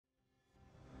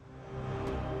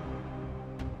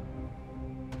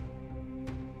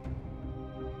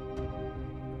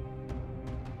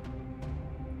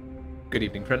Good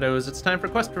evening, friendos. It's time for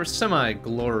Quest for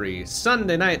Semi-Glory.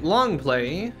 Sunday night long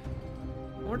play.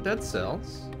 More dead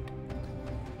cells.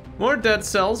 More dead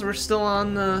cells. We're still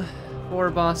on the 4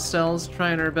 boss cells,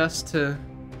 trying our best to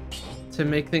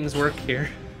make things work here.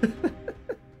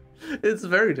 It's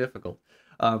very difficult,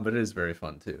 but it is very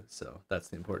fun too, so that's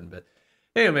the important bit.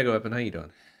 Hey, Omega Weapon, how you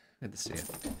doing? Good to see you.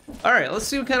 Alright, let's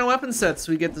see what kind of weapon sets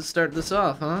we get to start this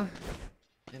off, huh?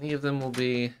 Any of them will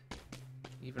be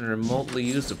even remotely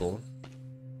usable.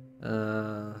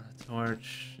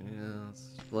 Torch, yes,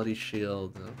 bloody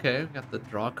shield. Okay, we got the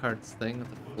draw cards thing with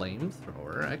the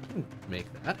flamethrower. I can make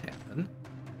that happen.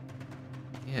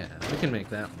 Yeah, we can make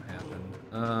that one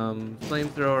happen.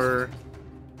 Flamethrower,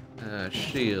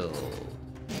 shield,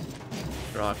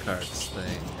 draw cards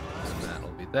thing, and that'll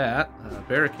be that.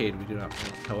 Barricade we do not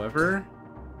want, however.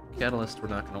 Catalyst we're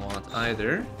not going to want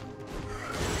either.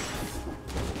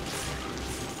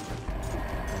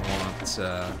 We want,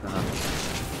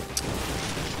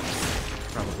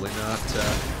 probably not,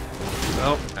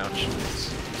 oh, ouch.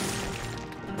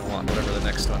 I want whatever the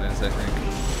next one is, I think.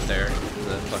 There,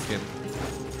 the fucking,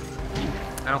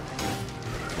 ow.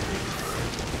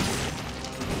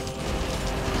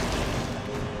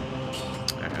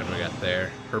 Alright, what do we got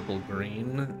there? Purple,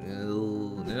 green,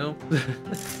 no.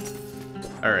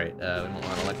 Alright, we don't want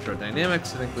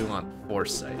electrodynamics, I think we want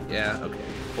foresight. Yeah, okay,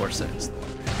 foresight is the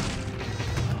one.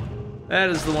 That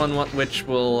is the one which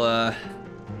will,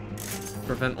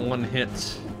 prevent one hit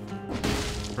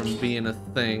from being a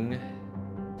thing.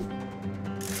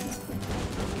 It's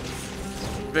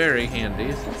very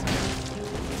handy since I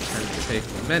tend to take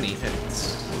many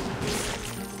hits.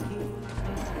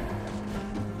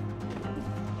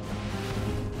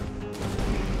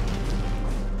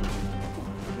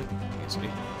 Excuse me.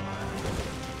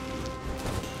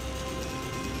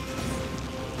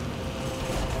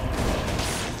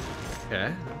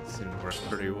 Okay. Seems to work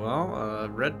pretty well.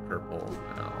 Red, purple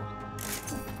now.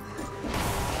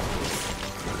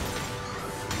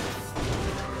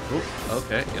 Oop,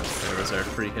 okay, yep, there was our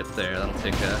free hit there. That'll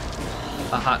take a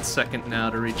hot second now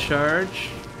to recharge.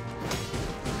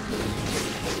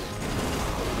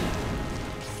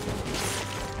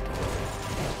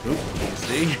 Oop,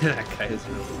 easy. That guy is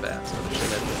really fast.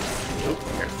 Oop,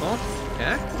 careful.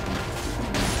 Okay.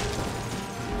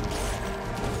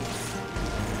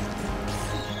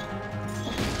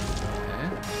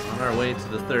 Our way to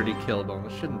the 30 kill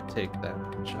bonus. Shouldn't take that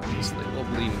much, obviously. We'll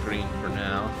bleed green for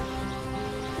now.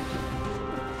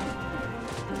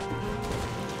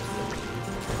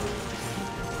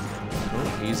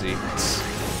 Oh, easy.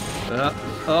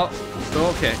 Oh,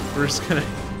 okay. We're just gonna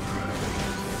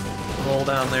roll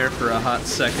down there for a hot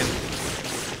second.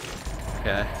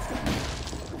 Okay.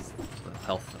 A little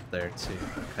health up there, too.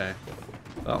 Okay.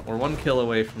 Well, we're 1 kill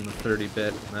away from the 30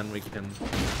 bit, and then we can...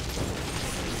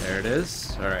 There it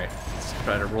is. Alright, let's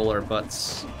try to roll our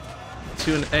butts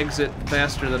to an exit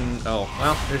faster than... Oh,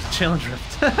 well, there's a challenge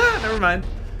rift. Never mind.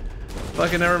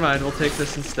 Fucking never mind, we'll take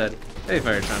this instead. Hey,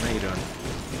 Firetron, how you doing?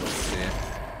 Let's see.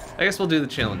 I guess we'll do the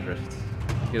challenge rift.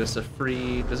 Get us a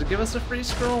free... Does it give us a free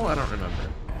scroll? I don't remember.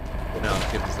 No,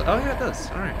 it gives us... Oh, yeah, it does.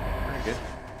 Alright, very good.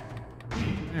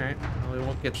 Alright, well, we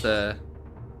won't get the...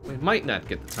 We might not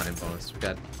get the time bonus. We've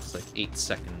got just like 8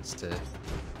 seconds to...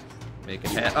 Make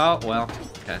it hit. Oh, well,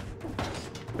 okay.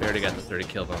 We already got the 30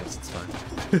 kill bonus, it's fine.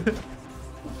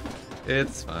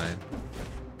 It's fine.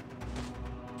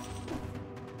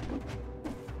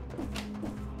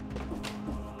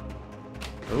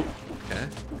 Oh, okay,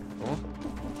 cool.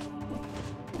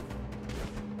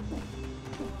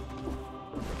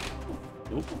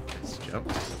 Oh, nice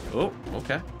jump. Oh,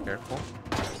 okay, careful.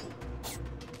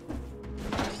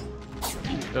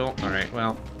 Oh, alright,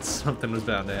 well, something was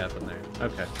bound to happen there.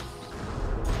 Okay.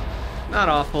 Not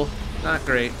awful. Not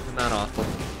great. Not awful.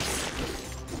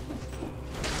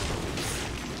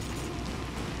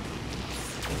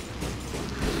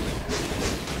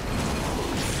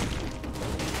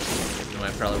 No,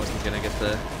 I probably wasn't gonna get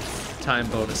the time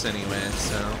bonus anyway,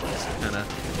 so just kinda...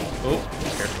 Oh,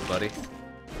 careful, buddy.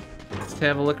 Let's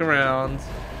have a look around.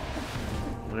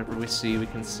 Whatever we see, we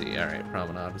can see. Alright,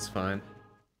 Promenade is fine.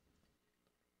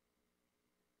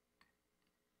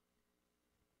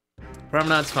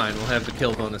 Promenade's fine, we'll have the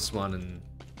kill bonus one, and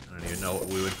I don't even know what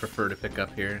we would prefer to pick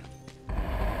up here.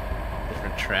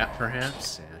 Different trap,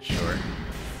 perhaps? Yeah, sure.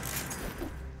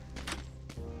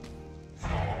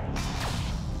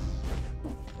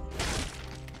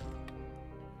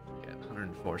 Yeah,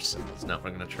 104 cells. Now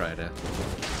we're gonna try to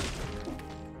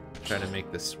make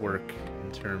this work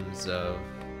in terms of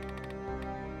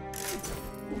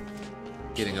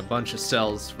getting a bunch of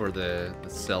cells for the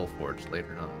cell forge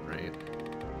later on, right?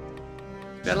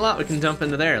 Got a lot we can dump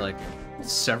into there, like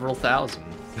several thousand.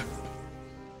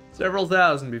 Several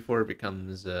thousand before it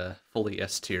becomes fully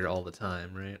S tier all the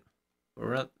time, right?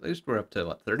 We're at least we're up to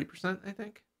what, 30%, I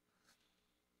think?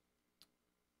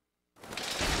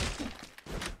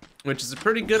 Which is a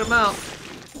pretty good amount.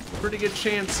 Pretty good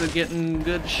chance of getting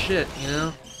good shit, you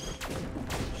know?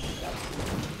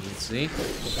 Easy.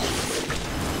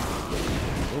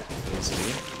 Oh, easy.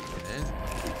 Okay.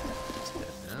 It's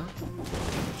dead now.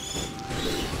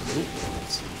 Oh,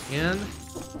 easy again.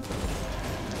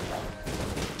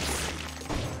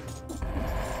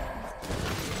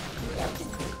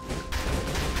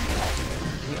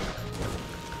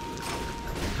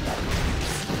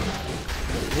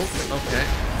 Oh, okay.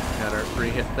 Got our free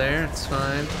hit there, it's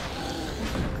fine.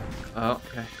 Oh,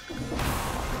 okay.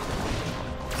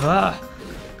 Ah!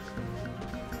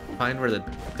 Find where the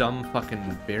dumb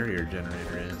fucking barrier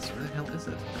generator is. Where the hell is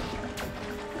it?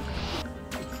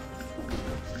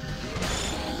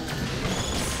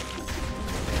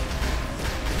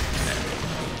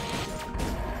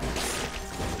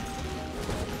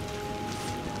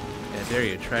 Yeah, dare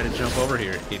you. Try to jump over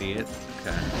here, idiot.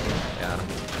 Okay, got him.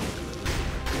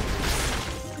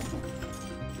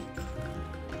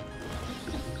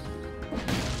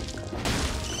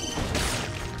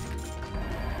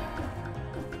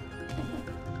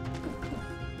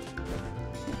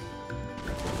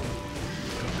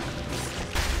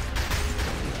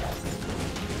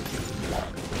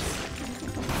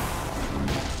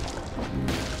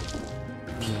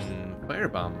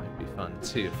 Firebomb might be fun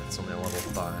too if it's only a level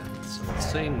 5. So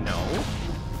let's say no.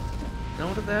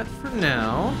 No to that for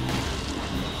now.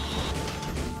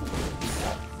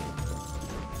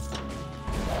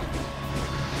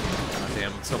 Oh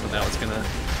damn, I was hoping that was gonna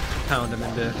pound him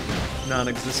into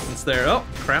non-existence there. Oh,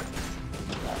 crap.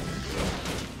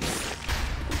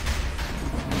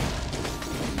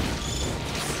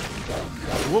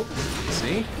 Whoop,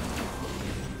 see?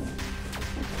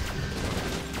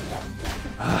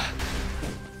 Ah.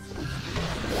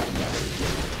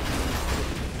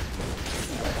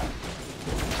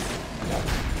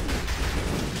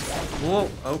 Whoa,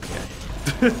 okay.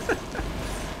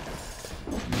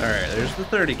 Alright, there's the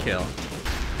 30 kill.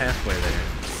 Halfway there.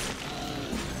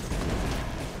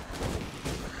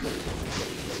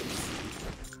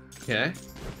 Okay,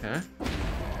 okay.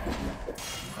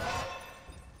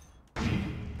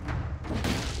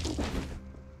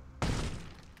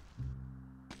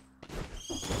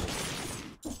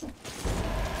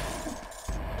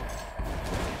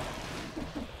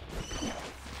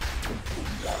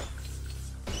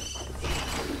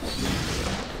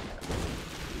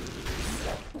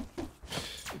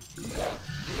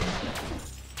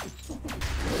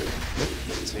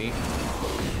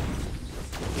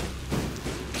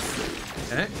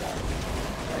 Okay.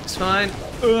 It's fine.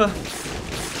 Ugh.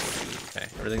 Okay,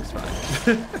 everything's fine.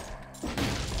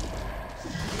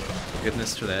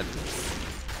 Goodness for that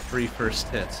free first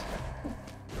hit.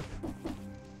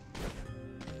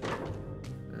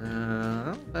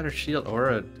 Better shield or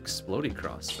a explodey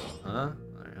crossbow, huh?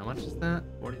 Alright, how much is that?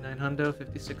 49 hundo,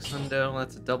 56 hundo.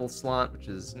 That's a double slot, which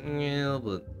is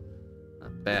but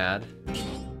not bad.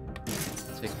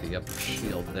 Take the upper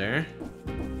shield there.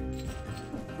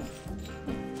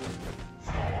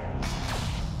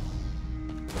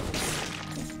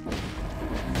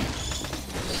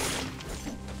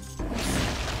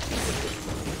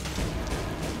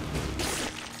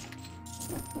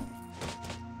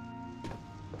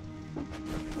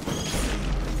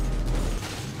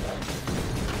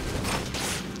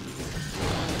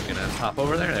 Hop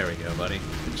over there? There we go, buddy.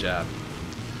 Good job.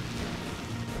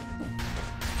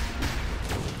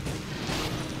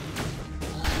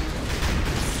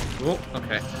 Oh,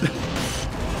 okay.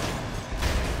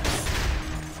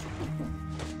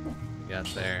 We got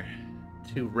there.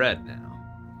 2 red now.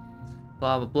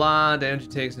 Blah, blah, blah. Damage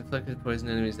it takes inflicted poison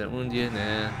enemies that wound you.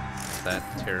 Nah, not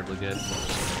that terribly good.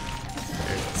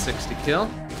 There's the 60 kill.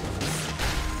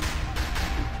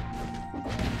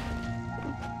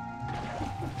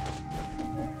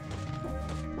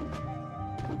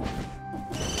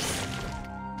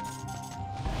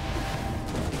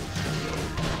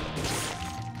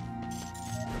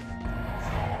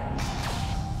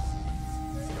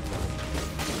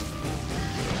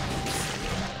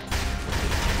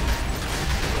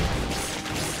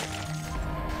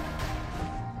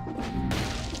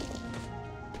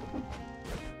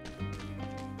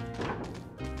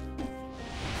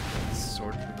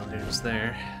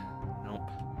 There. Nope.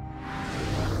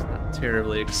 Not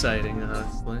terribly exciting,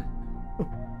 honestly.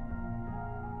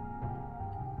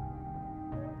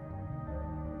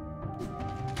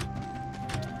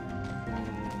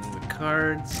 The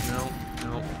cards, nope.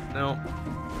 No, no.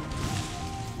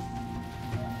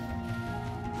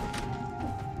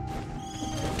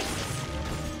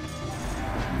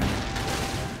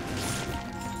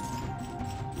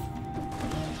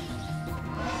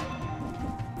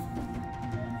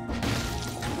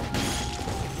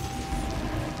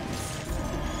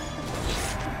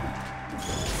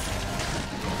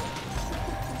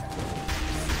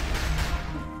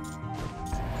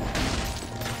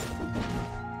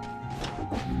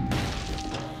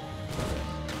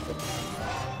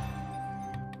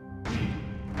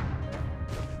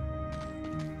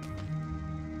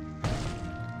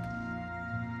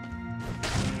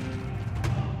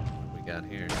 Got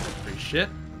here. Free shit.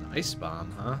 An ice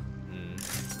bomb, huh?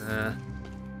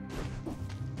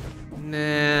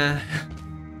 Nah.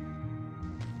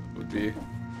 Would be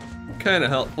kind of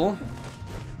helpful.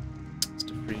 Just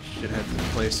to free shitheads in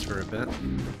place for a bit.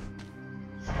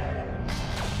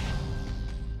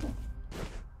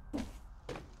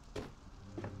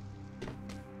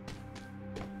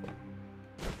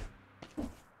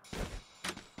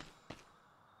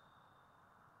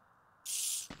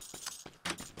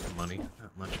 Money,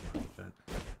 not much money, but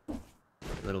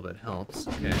a little bit helps.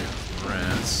 Okay,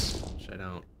 rest, which I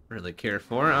don't really care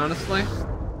for, honestly.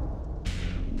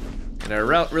 And our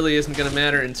route really isn't gonna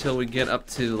matter until we get up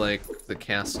to, like, the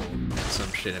castle or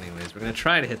some shit anyways. We're gonna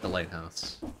try to hit the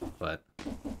lighthouse, but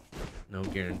no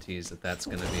guarantees that that's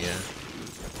gonna be a...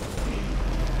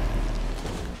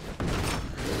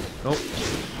 Nope.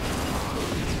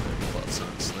 Close,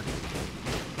 honestly.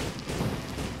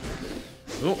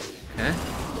 Oh, okay.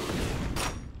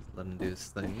 Let him do his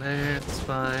thing there, it's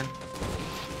fine.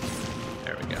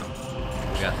 There we go.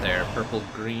 We got there. Purple,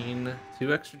 green.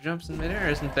 2 extra jumps in midair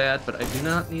isn't bad, but I do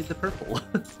not need the purple.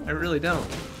 I really don't.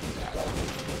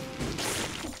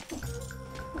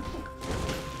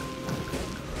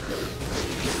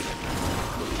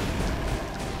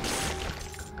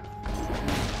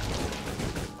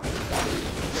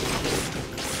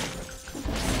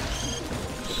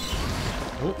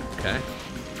 Oh, okay.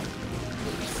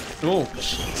 Oh,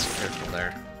 jeez, careful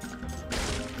there.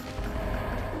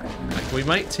 Like, we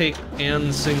might take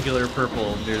an singular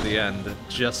purple near the end,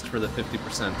 just for the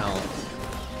 50% health.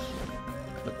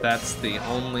 But that's the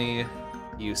only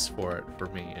use for it for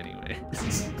me,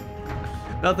 anyways.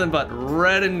 Nothing but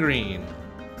red and green,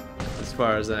 as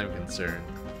far as I'm concerned.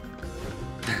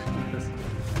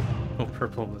 Oh,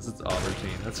 purple was its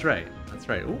aubergine. That's right, that's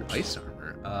right. Oh, ice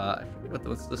armor. I forget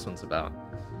what this one's about.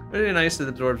 Very nice that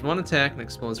absorbs 1 attack and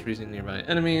explodes freezing nearby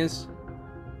enemies.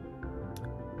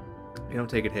 You don't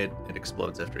take a hit, it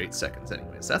explodes after 8 seconds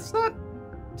anyways. That's not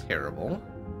terrible.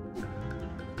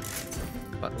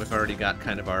 But we've already got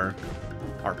kind of our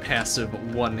passive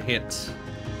 1-hit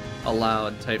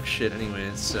allowed type shit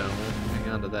anyways, so we'll hang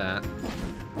on to that.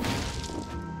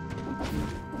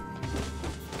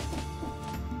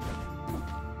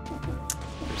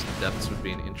 Depths would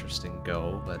be an interesting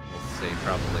go, but we'll say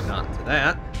probably not to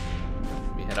that.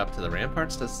 We head up to the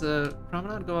ramparts. Does the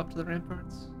promenade go up to the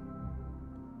ramparts?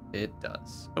 It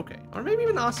does. Okay. Or maybe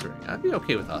even ossuary. I'd be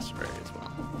okay with ossuary as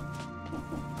well.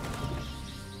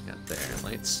 Got there.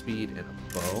 Light speed and a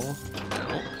bow.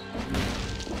 No.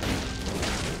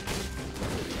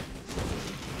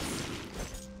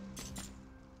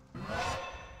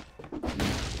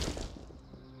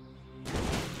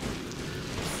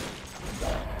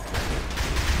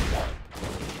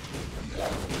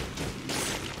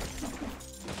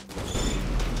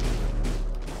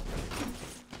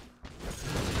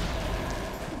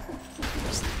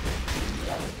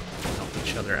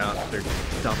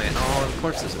 Oh, of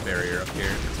course there's a barrier up here.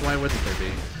 So why wouldn't there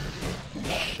be?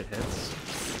 Shitheads.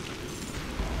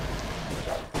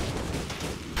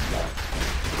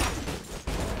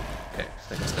 Okay,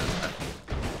 things done.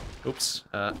 Oops.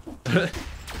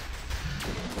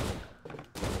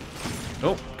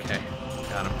 Oh, okay.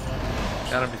 Got him.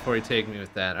 Got him before he tagged me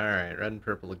with that. Alright, red and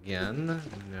purple again.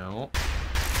 No.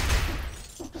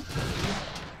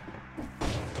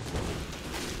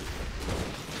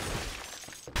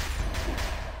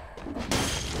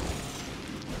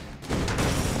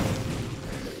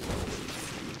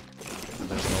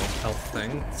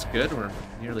 Thing. It's good. We're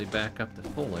nearly back up to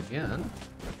full again.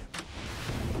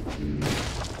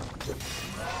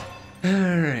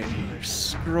 Alright, another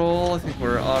scroll. I think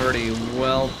we're already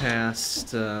well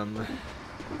past the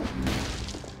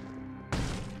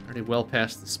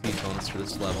speed bonus for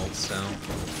this level, so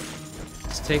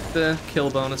let's take the kill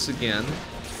bonus again.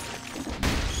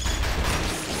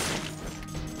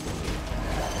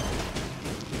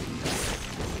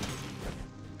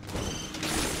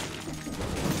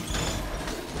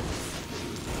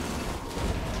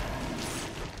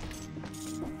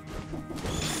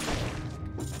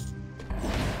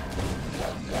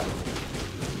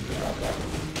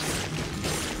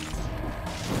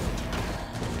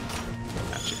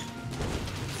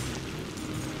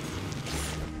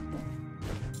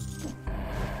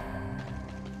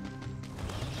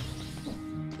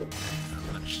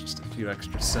 few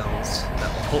extra cells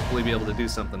that we'll hopefully be able to do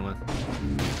something with.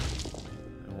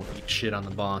 And we'll eat shit on the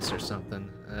boss or something.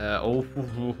 Oh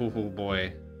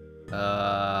boy.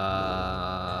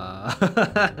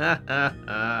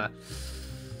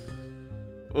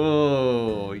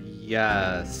 Oh,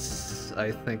 yes.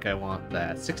 I think I want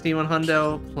that. 61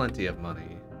 hundo, plenty of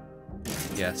money.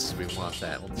 Yes, we want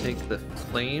that. We'll take the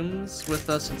flames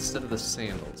with us instead of the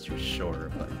sandals for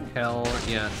sure, but hell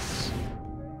yes.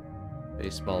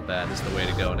 Baseball bat is the way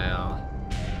to go now.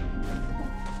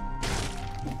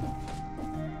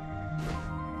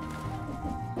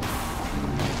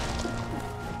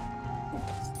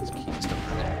 These keys don't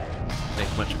really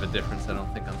make much of a difference. I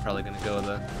don't think I'm probably going to go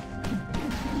the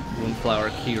Moonflower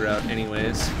key route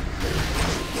anyways.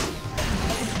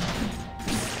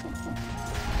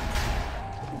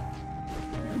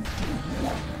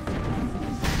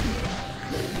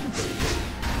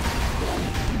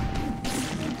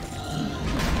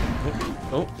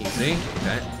 Oh, easy.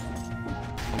 Okay.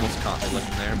 Almost caught me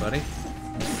looking there, buddy.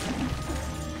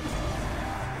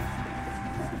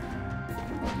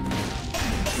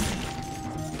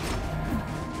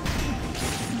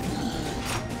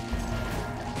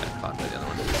 Got caught by the other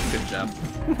one. Good job.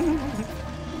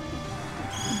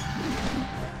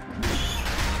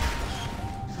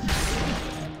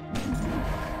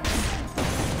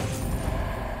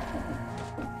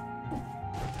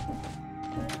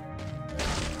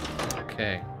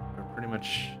 Okay, we're pretty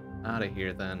much out of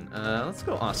here then. Let's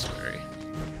go ossuary.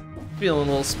 Feeling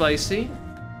a little spicy.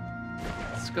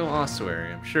 Let's go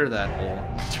ossuary. I'm sure that will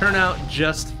turn out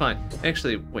just fine.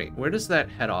 Actually, wait, where does that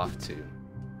head off to?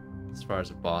 As far as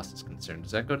a boss is concerned.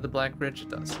 Does that go to the Black Bridge? It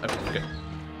does. Okay, good.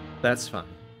 That's fine.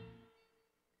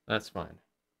 That's fine.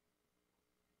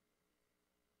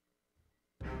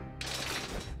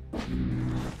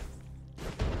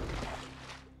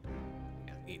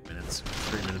 Got 8 minutes.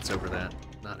 3 minutes over that.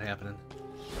 Not happening.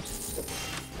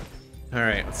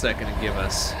 Alright, what's that gonna give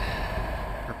us?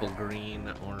 Purple,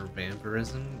 green, or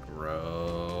vampirism?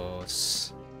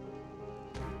 Gross.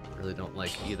 Really don't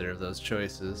like either of those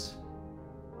choices.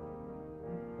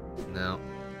 No.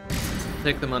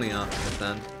 Take the money off of it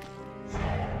then.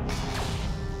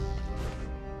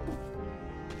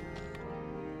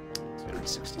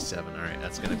 $267. Alright,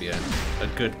 that's gonna be a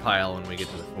good pile when we get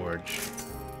to the forge.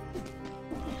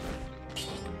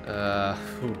 Oh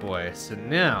boy. So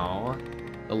now,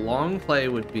 the long play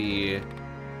would be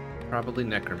probably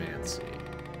necromancy.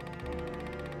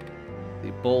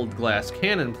 The bold glass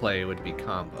cannon play would be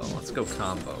combo. Let's go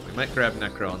combo. We might grab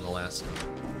necro on the last one.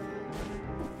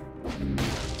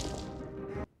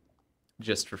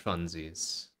 Just for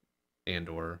funsies. And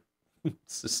or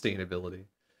sustainability.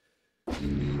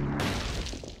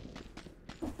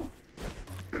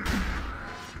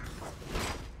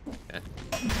 Okay.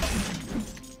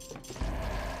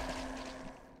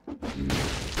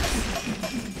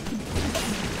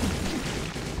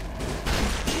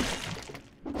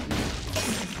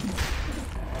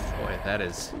 Boy, that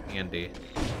is handy.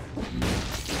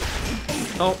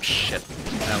 Oh, shit.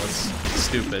 That was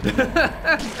stupid.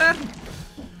 That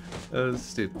was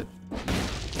stupid.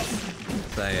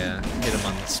 I hit him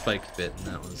on the spiked bit, and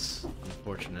that was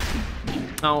unfortunate.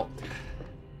 Oh.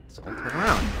 So I'll turn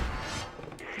around.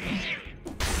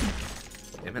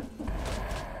 Damn it.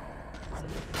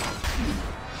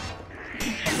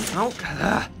 Oh,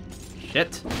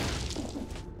 shit.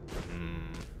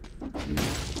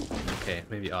 Okay,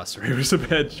 maybe ossuary was a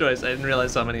bad choice. I didn't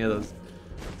realize how many of those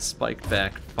spiked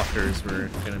back fuckers were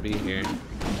gonna be here.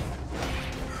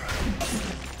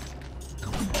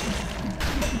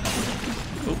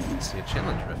 Oh, I see a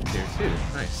challenge rift here too.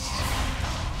 Nice.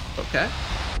 Okay.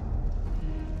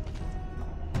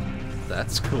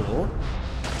 That's cool.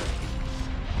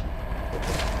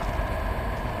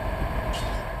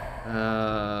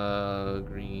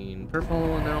 Green,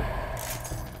 purple, no.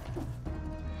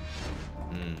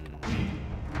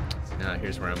 So now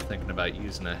here's where I'm thinking about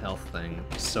using a health thing,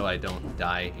 so I don't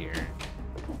die here.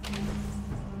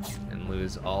 And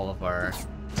lose all of our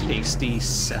tasty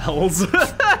cells.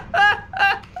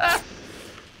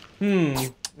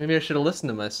 Maybe I should have listened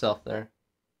to myself there.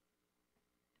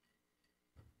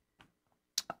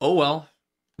 Oh well.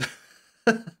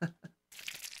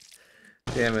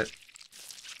 Damn it.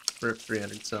 Rip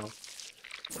 300 cells.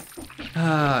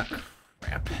 Ah,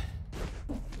 crap.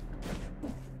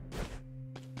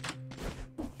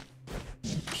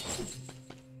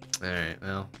 Alright,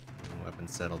 well, weapon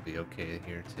set will be okay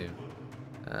here too.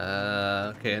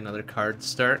 Okay, another card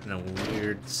start and a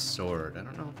weird sword. I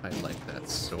don't know if I like that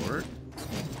sword.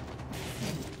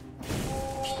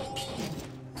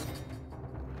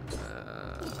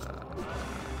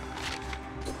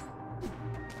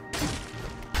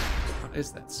 What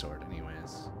is that sword,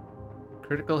 anyways?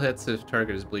 Critical hits if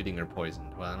target is bleeding or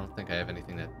poisoned. Well, I don't think I have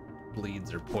anything that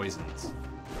bleeds or poisons.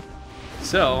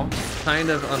 So, kind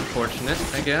of unfortunate,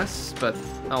 I guess, but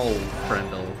Owl Friend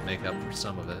will make up for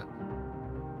some of it.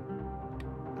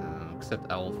 Except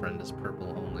Owl Friend is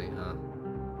purple only, huh?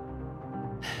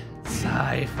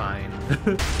 Sigh, fine.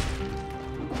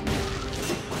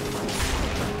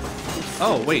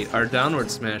 Oh, wait, our downward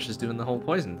smash is doing the whole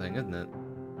poison thing, isn't it?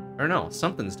 Or no,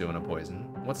 something's doing a poison.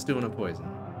 What's doing a poison?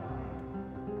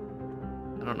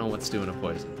 I don't know what's doing a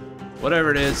poison. Whatever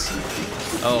it is.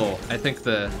 Oh, I think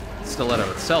the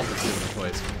stiletto itself is doing a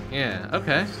poison. Yeah,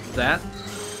 okay. That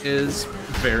is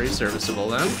very serviceable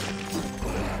then.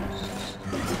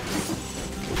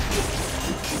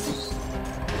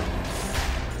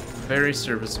 Very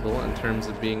serviceable in terms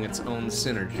of being its own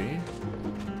synergy.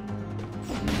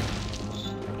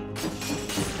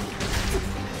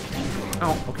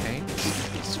 Oh, okay.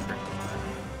 Super.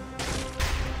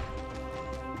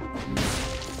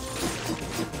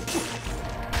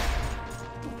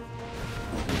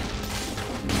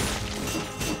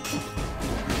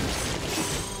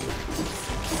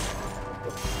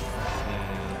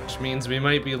 Which means we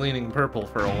might be leaning purple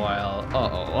for a while.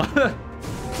 Uh-oh.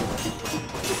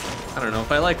 I don't know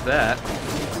if I like that.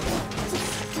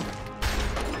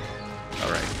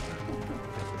 Alright.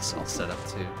 It's all set up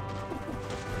too.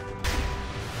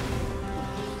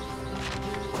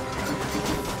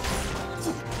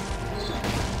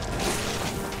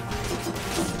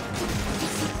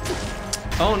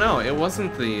 Oh no, it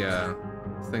wasn't the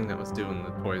thing that was doing the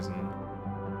poison.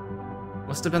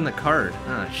 Must have been the card.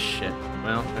 Ah, shit.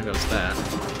 Well, there goes that.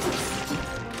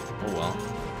 Oh well.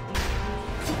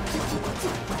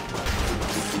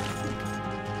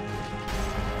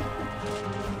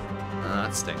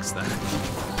 That stinks then.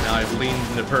 Now I've leaned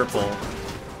into purple.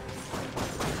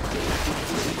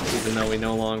 Even though we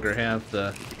no longer have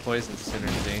the poison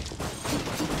synergy.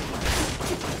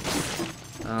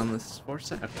 This is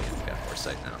foresight? Okay, we got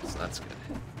foresight now, so that's good.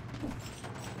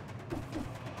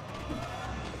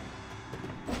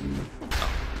 Oh,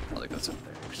 probably goes up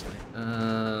there actually.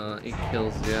 8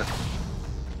 kills, yeah.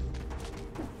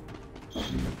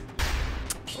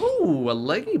 Ooh, a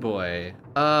leggy boy.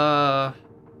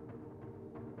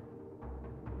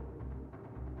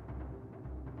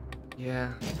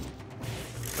 Yeah.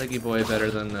 Leggy boy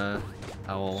better than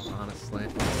Owl, honestly.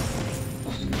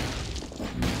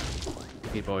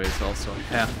 Leggy boy is also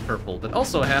half purple, but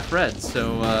also half red,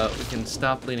 so we can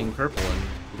stop leaning purple and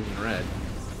lean red.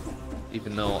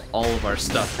 Even though all of our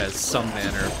stuff has some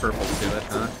manner of purple to it,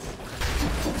 huh?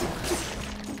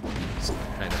 It's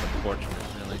kind of unfortunate,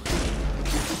 really.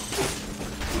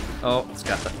 Oh, it's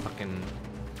got the fucking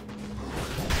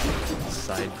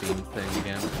side beam thing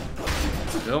again.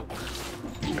 Nope.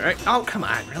 Alright. Oh, come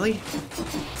on, really?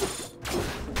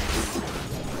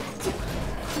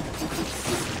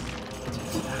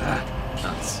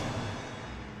 Nuts.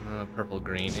 Purple,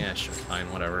 green. Yeah, sure,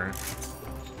 fine, whatever.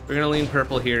 We're gonna lean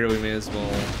purple here, we may as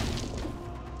well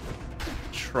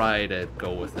try to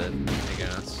go with it, I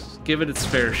guess. Give it its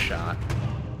fair shot.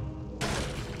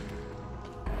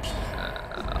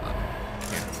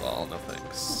 Cannonball, no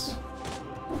thanks.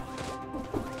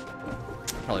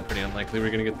 Probably pretty unlikely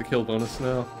we're gonna get the kill bonus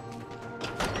now.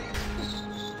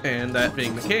 And that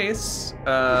being the case,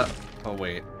 oh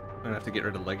wait, I'm gonna have to get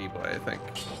rid of Leggy Boy, I think.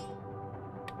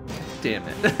 Damn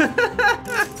it.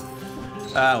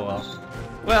 Ah, well.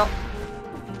 Well,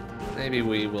 maybe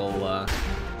we will,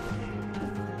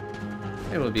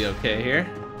 maybe we'll be okay here.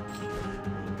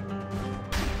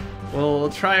 We'll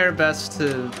try our best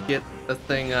to get a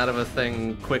thing out of a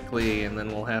thing quickly, and then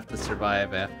we'll have to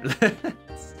survive after that.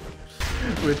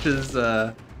 Which is,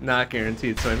 not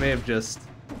guaranteed, so I may have just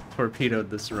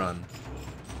torpedoed this run.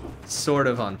 Sort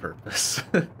of on purpose.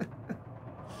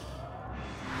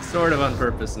 Sort of on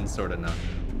purpose and sort of not.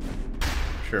 I'm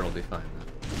sure we'll be fine, though.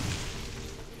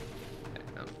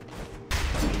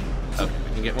 Okay,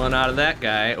 we can get one out of that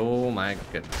guy. Oh my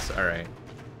goodness. Alright.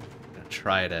 I'm gonna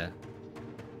try to...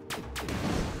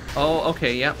 Oh,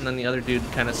 okay, yep, and then the other dude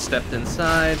kind of stepped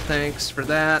inside. Thanks for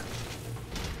that.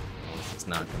 This is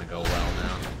not gonna go well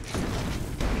now.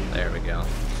 There we go.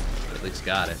 At least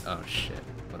got it. Oh shit.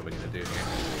 What are we gonna do here?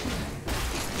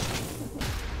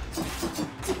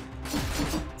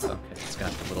 Okay, it's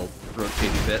got the little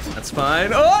rotating bit. That's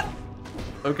fine. Oh!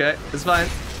 Okay, it's fine.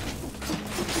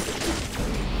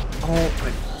 Oh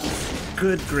my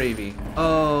good gravy.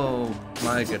 Oh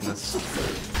my goodness.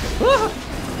 Ah!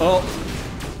 Oh.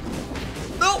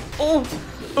 No! Oh!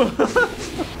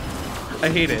 I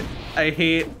hate it. I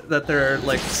hate that there are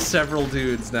like several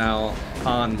dudes now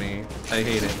on me. I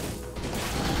hate it.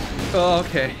 Oh,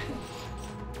 okay.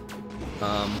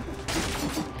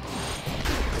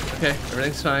 Okay,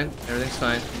 everything's fine. Everything's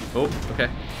fine. Oh, okay.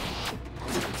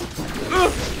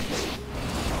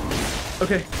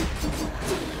 Okay.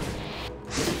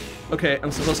 Okay,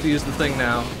 I'm supposed to use the thing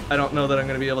now. I don't know that I'm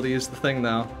gonna be able to use the thing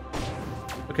now.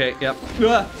 Okay, yep.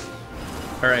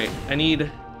 Alright, I need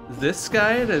this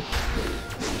guy to...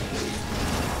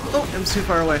 Oh, I'm too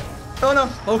far away. Oh no!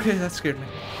 Okay, that scared me.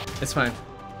 It's fine.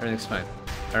 Everything's fine.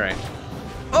 Alright.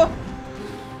 Oh!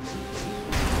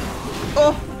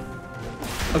 Oh!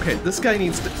 Okay, this guy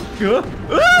needs to...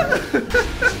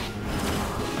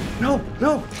 No,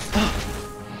 no!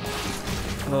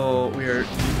 Oh, we are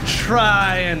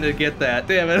trying to get that,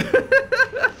 damn it.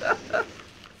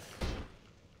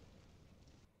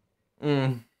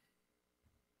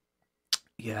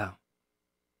 Yeah.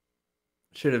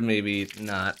 Should have maybe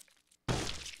not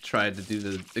tried to do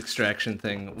the extraction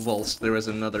thing whilst there was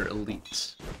another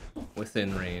elite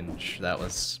within range. That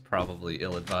was probably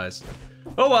ill-advised.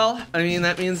 Oh well, I mean,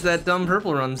 that means that dumb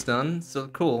purple run's done, so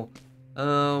cool.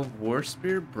 War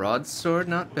Spear, Broadsword,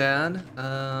 not bad.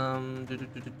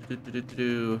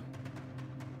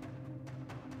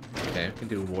 Okay, I can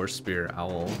do War Spear,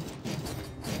 Owl.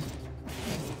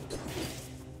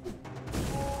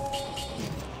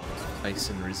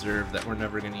 Ice in reserve that we're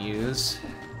never gonna use.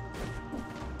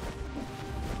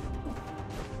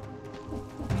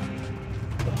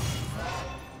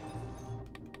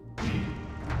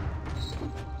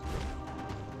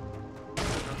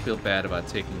 I feel bad about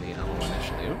taking the owl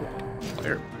initially. Ooh,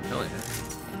 fire, hell yeah.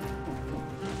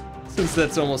 Since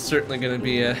that's almost certainly gonna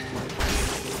be an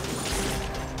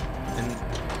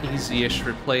easy-ish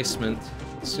replacement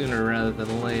sooner rather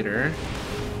than later.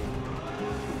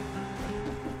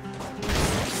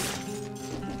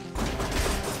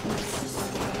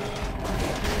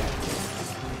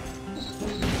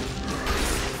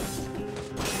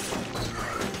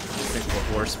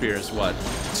 War Spear is what?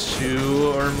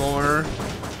 2 or more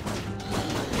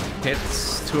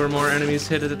hits? 2 or more enemies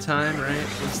hit at a time, right?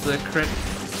 Is the crit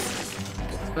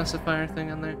specifier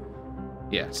thing on there?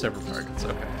 Yeah, several targets,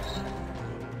 okay.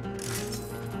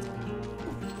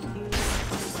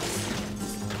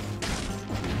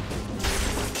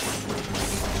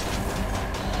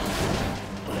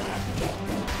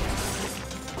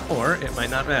 Or it might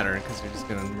not matter, because you're just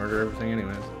gonna murder everything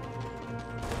anyways.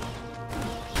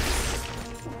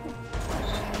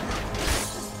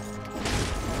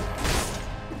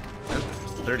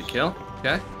 30 kill,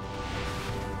 okay.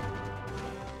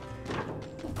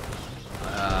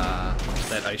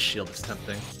 That ice shield is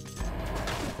tempting.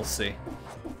 We'll see.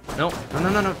 No,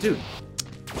 no, dude.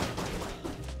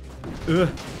 Ugh.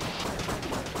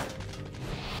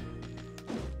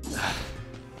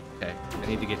 Okay, I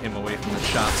need to get him away from the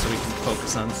shop so we can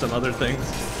focus on some other things.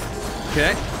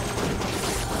 Okay.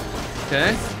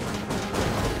 Okay.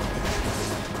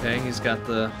 Okay, he's got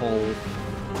the whole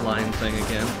line thing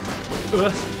again.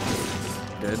 Ugh.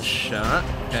 Good shot.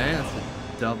 Okay, that's a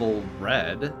double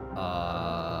red.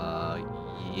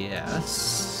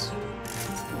 Yes.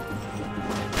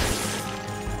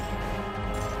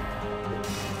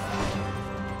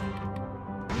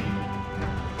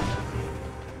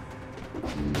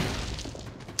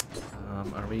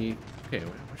 Are we... Okay,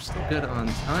 we're still good on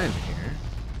time here.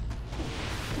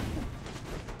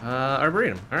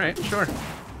 Arboretum. Alright, sure.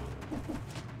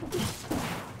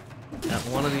 Got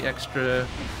one of the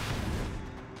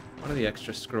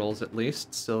extra scrolls at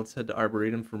least, so let's head to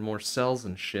Arboretum for more cells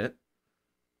and shit.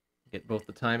 Get both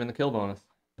the time and the kill bonus.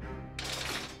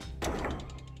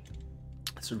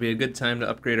 This would be a good time to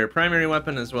upgrade our primary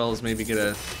weapon, as well as maybe get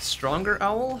a stronger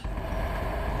owl?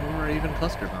 Or even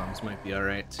cluster bombs might be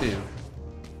alright too.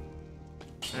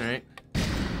 Alright.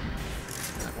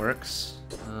 That works.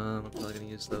 I'm probably gonna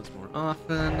use those more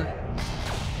often.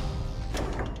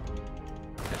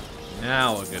 Okay.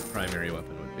 Now a good primary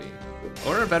weapon would be.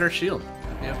 Or a better shield.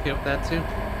 I'd be okay with that too.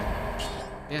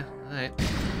 Yeah, alright.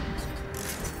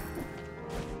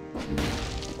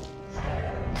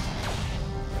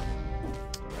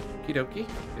 Okie dokie.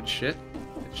 Good shit.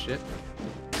 Good shit.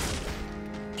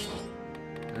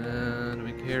 Do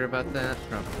we care about that?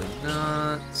 Probably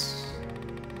not.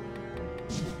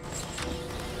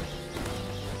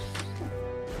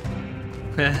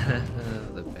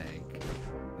 The bank.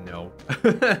 No.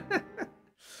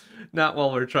 Not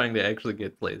while we're trying to actually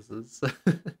get places.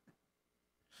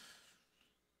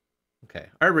 Okay,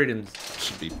 Arboretum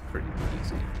should be pretty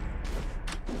easy.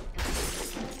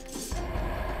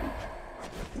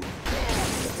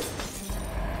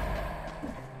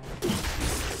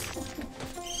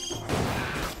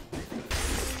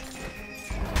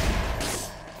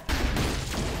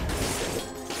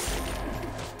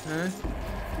 Okay.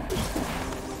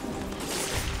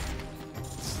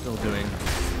 Still doing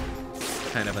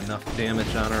kind of enough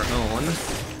damage on our own.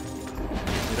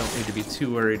 We don't need to be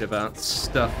too worried about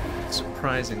stuff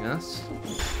surprising us.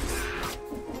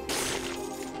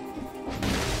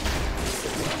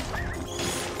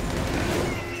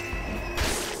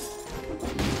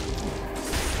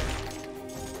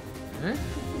 Okay.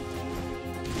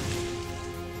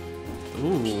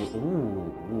 Ooh.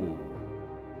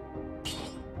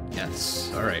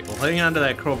 Yes. Alright, well, hang on to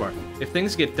that crowbar. If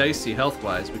things get dicey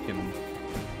health-wise, we can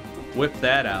whip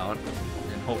that out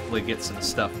and hopefully get some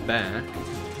stuff back.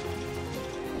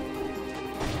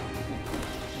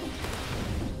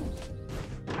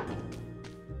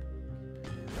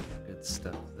 Good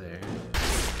stuff there.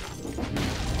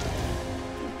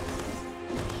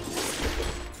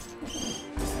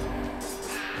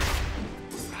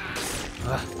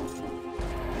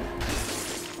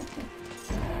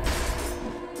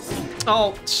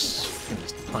 Oh, he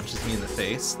just punches me in the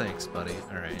face. Thanks, buddy.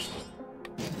 All right.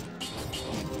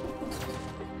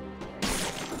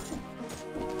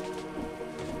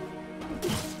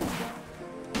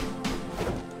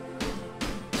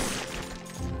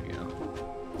 There we go.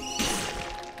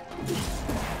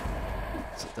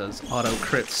 So it does auto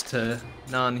crits to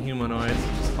non-humanoids,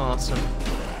 which is awesome.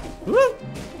 Woo!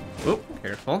 Whoop,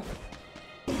 careful.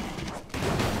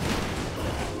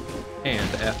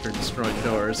 And after destroying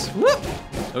doors. Whoop!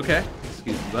 Okay,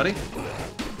 excuse me, buddy.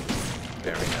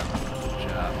 There we go. Good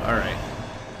job. Alright.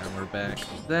 And we're back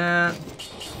to that.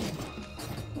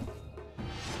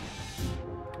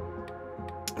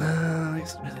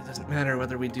 It really doesn't matter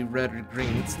whether we do red or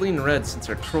green. Let's lean red since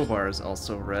our crowbar is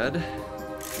also red.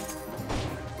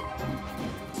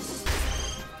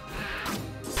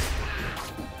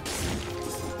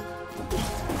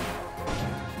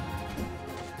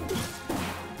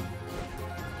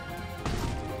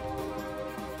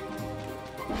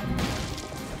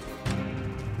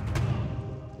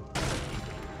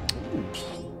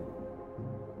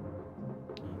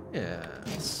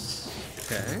 Yes.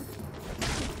 Okay.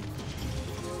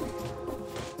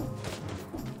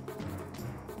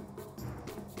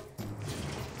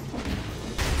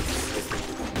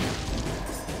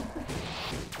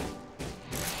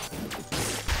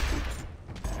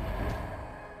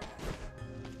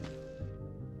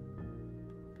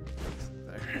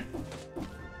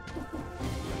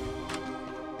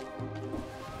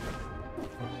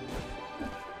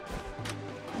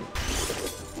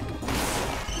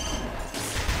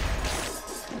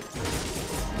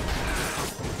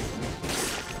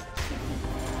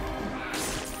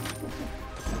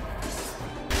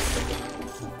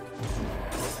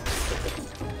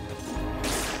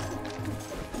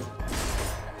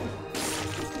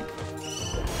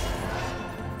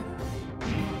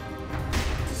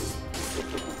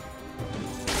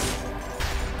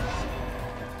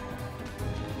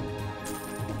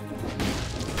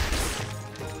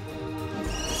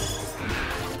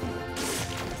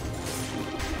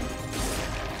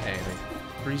 There.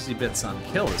 Breezy bits on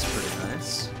kill is pretty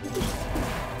nice.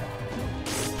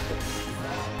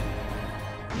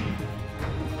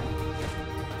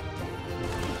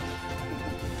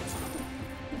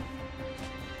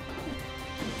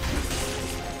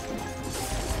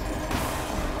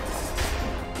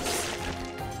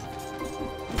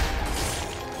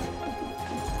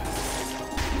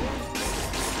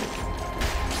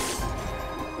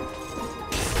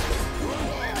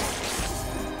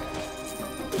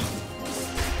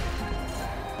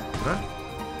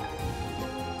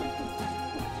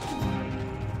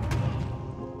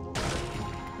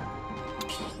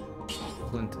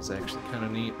 Flint is actually kind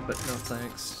of neat, but no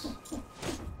thanks.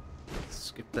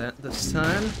 Skip that this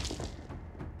time.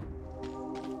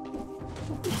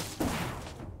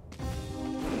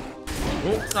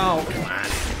 Oh, come on.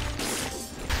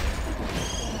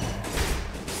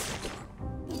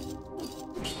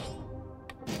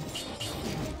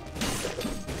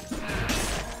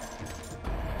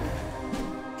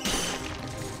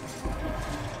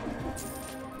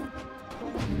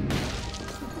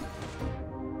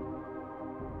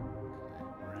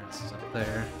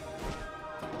 There.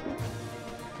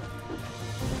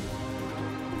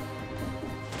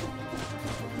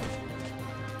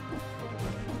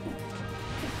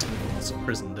 Some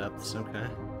prison depths, okay.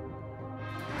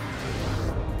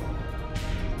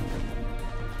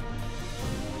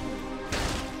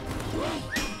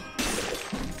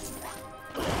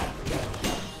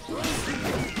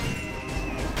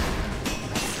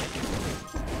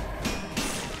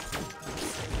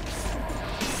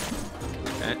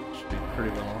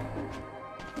 Pretty well.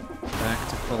 Back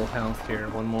to full health here.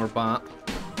 One more bop.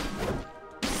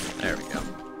 There we go.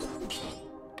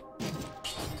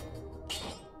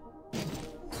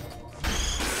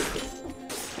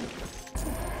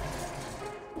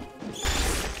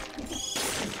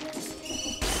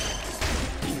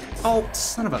 Oh,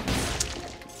 son of a...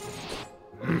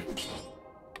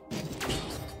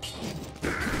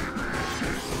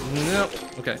 Nope.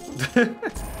 Okay.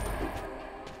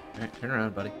 Alright, turn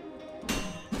around, buddy.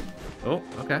 Oh,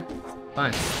 okay.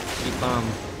 Fine. Keep,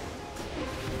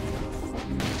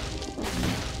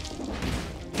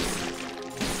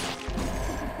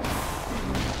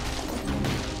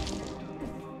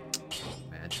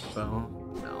 Magic bow?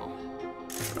 No.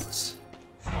 Gross.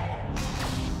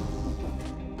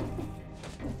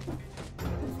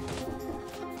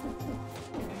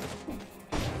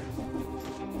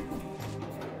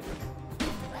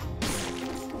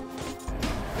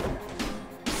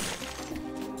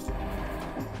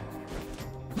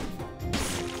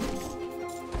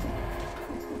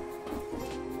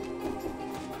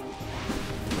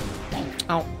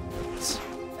 Ow.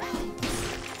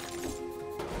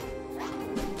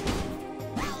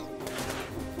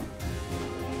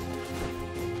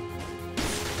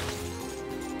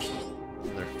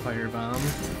 Another firebomb.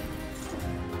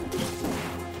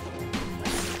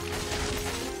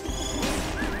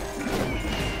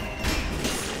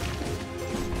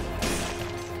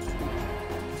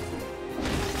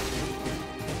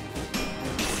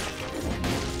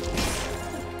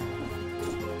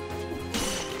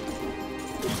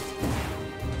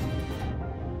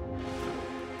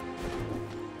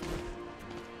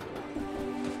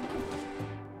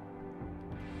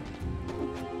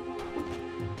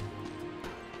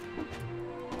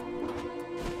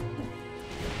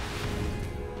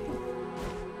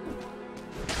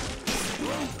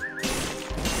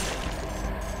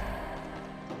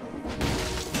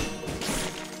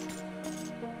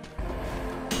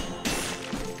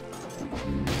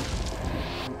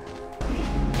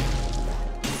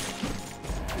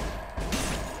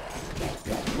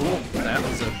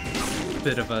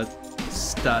 Bit of a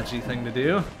stodgy thing to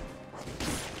do.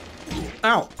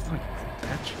 Ow! Oh,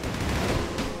 batch.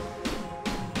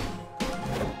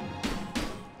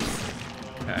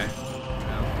 Okay.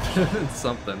 No.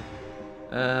 Something.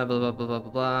 Blah blah blah blah blah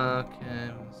blah.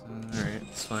 Okay. Alright,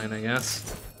 it's fine, I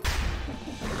guess.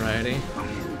 Alrighty.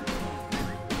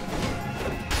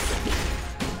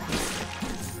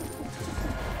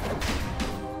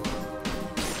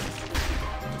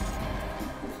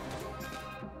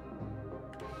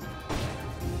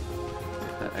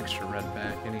 Extra red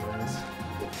back anyways.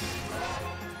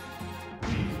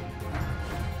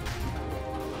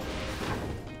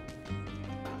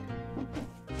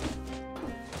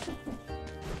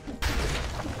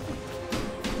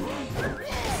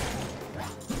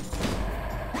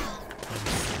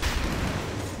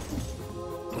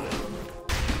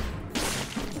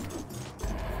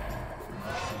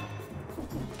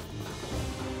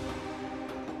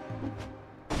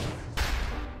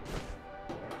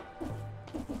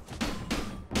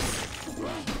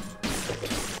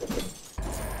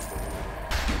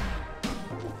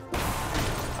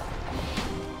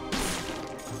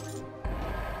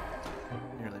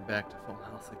 Back to full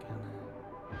health again.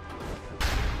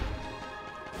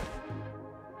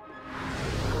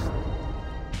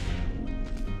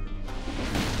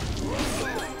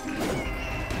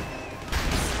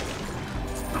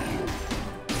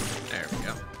 There we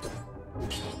go.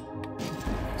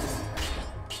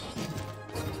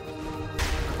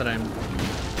 Not that I'm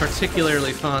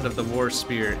particularly fond of the War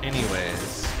Spear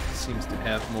anyways. It seems to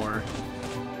have more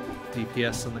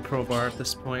DPS than the crowbar at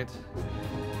this point.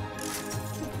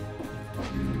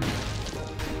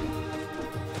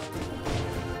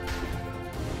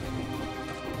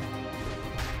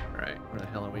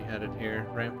 Headed here.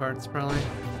 Ramparts, probably.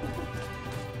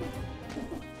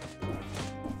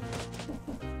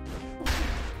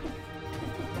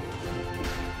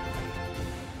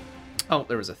 Oh,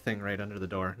 there was a thing right under the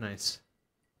door. Nice.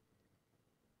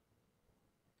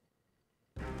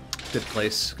 Good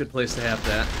place. Good place to have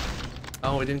that.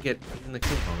 Oh, we didn't get even the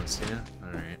kill bonus, yeah?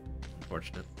 Alright.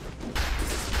 Unfortunate.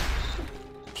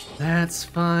 That's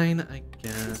fine, I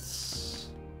guess.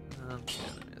 Okay,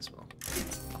 I may as well.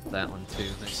 That one too,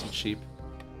 nice and cheap.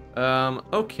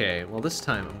 Okay, well this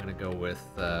time I'm gonna go with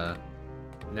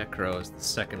Necro as the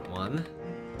second one.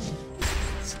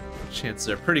 Chances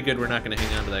are pretty good we're not gonna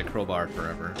hang on to that crowbar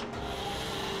forever.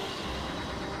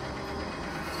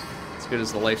 As good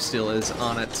as the lifesteal is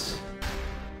on it,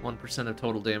 1% of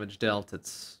total damage dealt,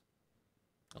 it's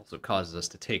also causes us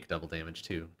to take double damage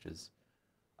too, which is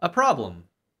a problem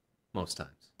most times.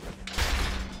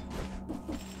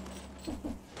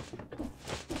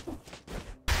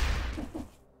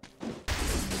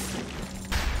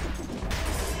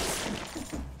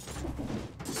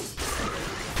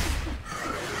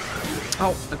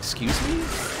 Oh, excuse me?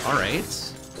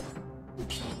 Alright.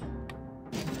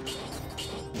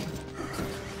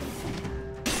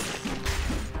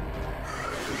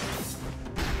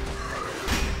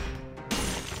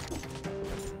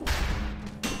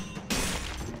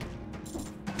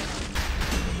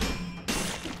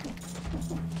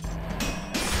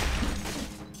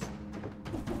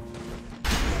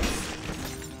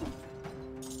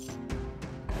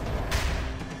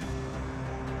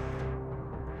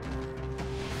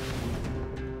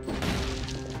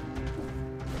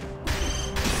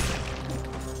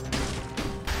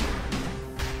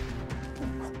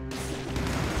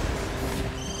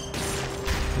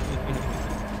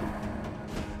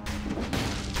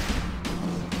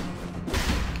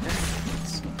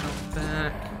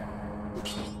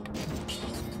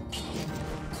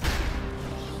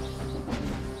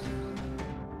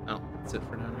 That's it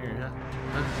for down here,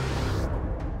 huh?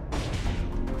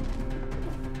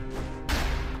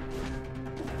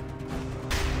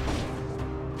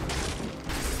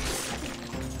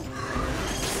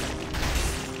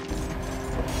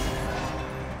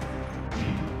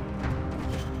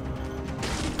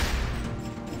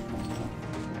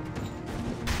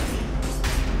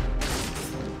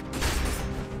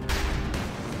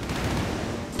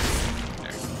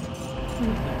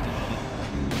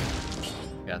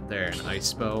 Got there an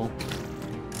ice bow.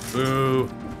 Boo!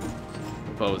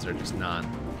 Bows are just not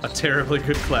a terribly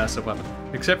good class of weapon.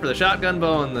 Except for the shotgun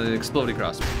bow and the exploding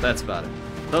crossbow. That's about it.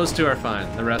 Those two are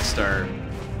fine. The rest are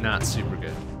not super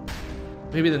good.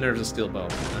 Maybe the nerves of steel bow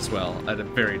as well, at a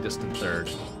very distant third.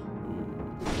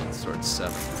 Ooh, sword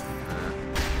 7.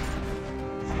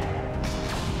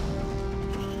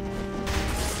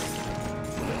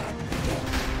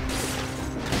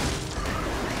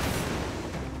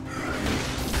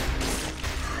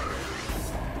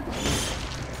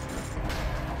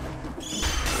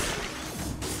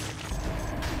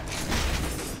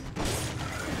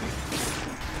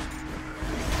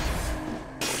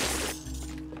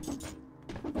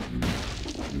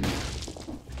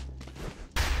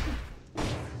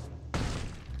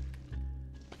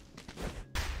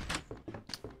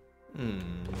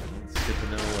 It's good to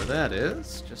know where that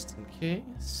is, just in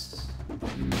case.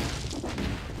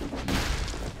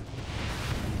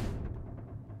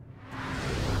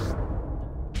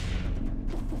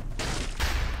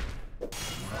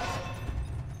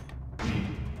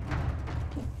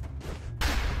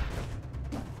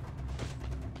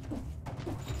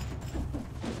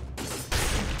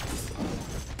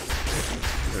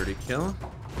 Kill.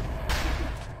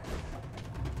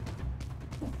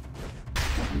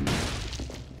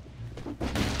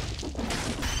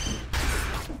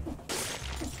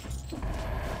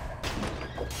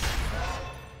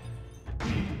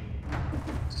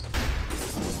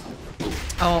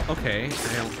 Oh, okay.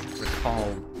 I don't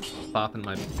recall popping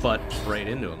my butt right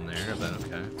into him there, but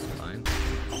okay, fine.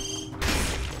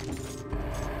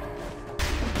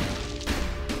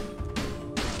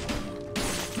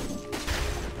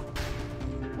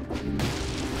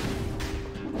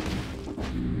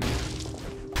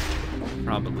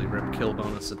 Probably rip kill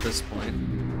bonus at this point.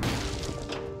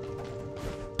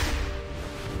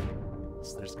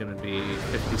 So there's gonna be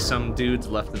 50-some dudes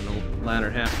left in the latter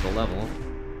half of the level.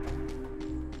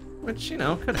 Which, you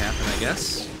know, could happen, I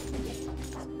guess.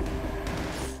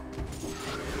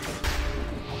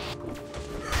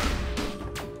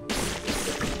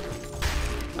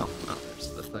 Oh, there's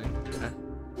the thing. Okay.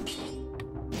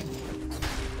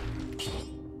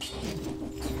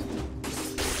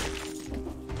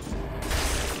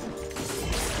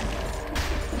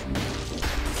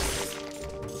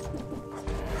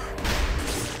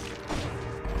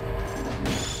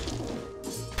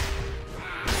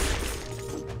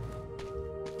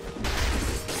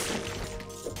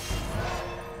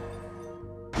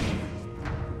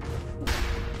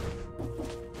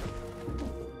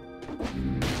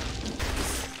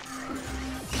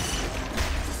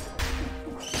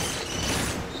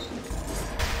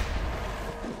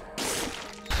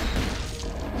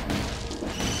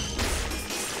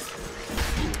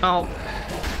 Oh.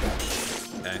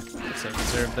 Okay, guess I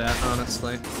deserved that,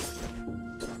 honestly.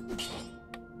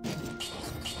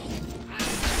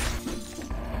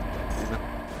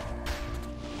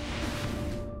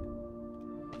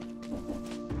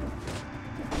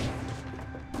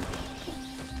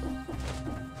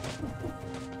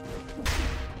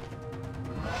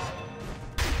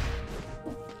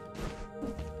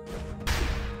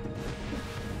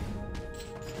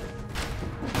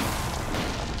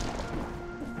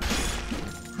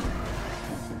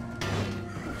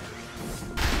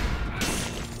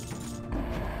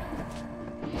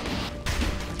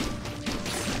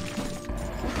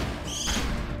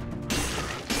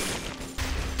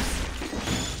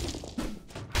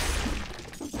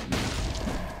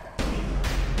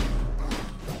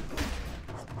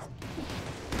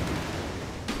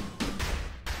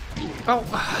 Oh,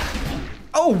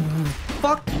 oh,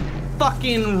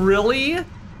 fucking really?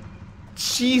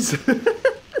 Jesus.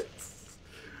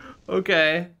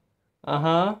 Okay.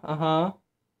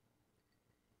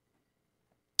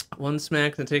 One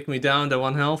smack to take me down to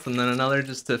 1 health, and then another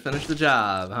just to finish the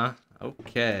job, huh?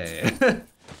 Okay.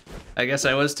 I guess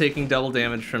I was taking double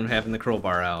damage from having the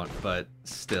crowbar out, but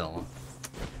still.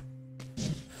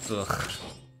 Ugh.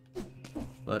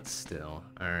 But still,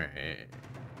 alright.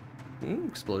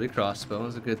 Exploding crossbow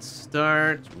is a good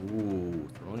start. Ooh,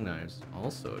 throwing knives,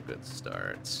 also a good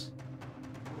start.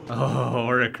 Oh,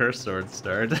 or a curse sword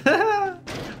start.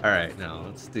 Alright, now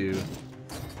let's do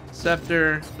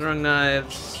Scepter, throwing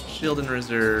knives, shield in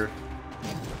reserve,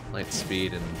 light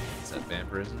speed, and is that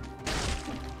vampirism?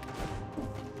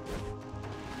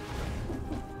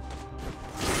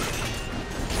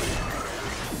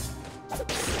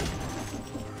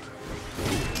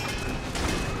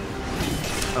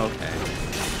 Okay.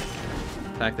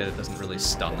 The fact that it doesn't really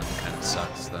stun them kind of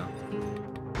sucks, though.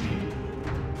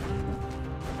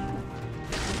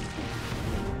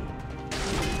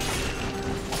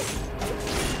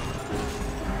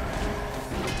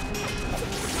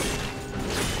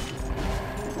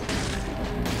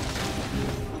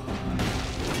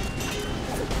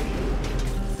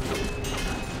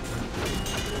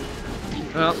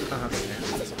 Well, okay,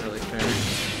 that's really fair.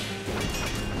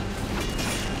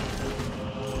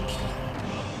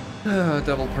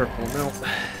 Double purple, nope.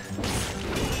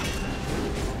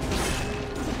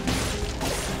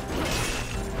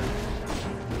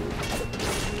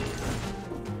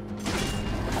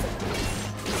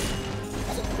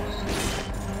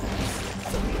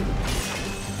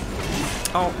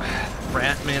 Oh,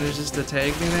 rat manages to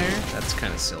tag me there? That's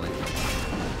kind of silly.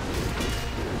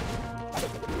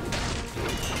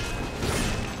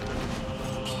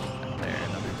 There,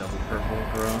 another double purple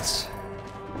for us.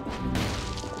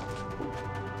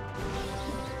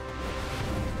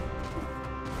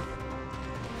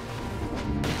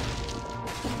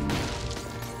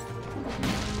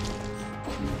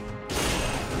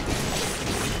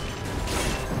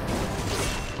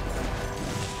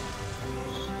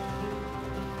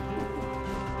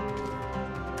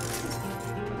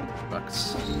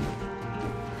 Bucks.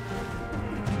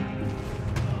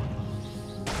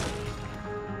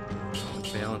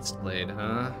 Balanced blade,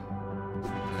 huh?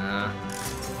 Nah.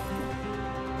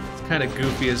 It's kind of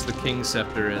goofy as the King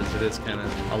Scepter is. It is kind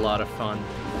of a lot of fun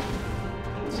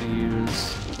to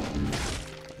use.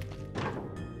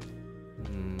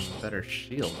 Better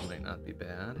shield might not be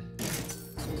bad.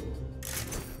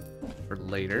 For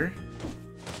later.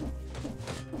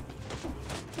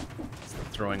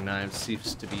 Throwing knives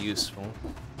seems to be useful.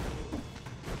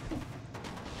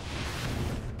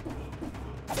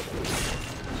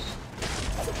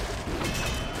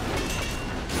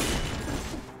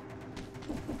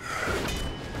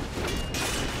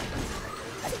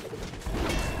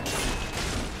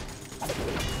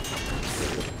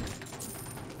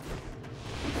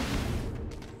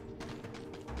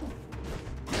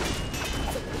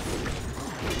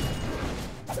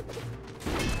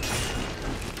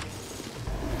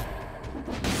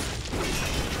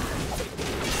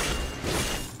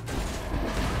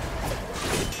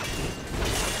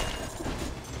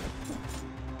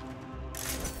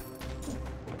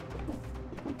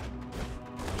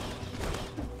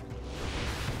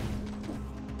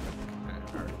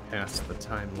 Past the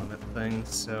time limit thing,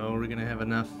 so we're gonna have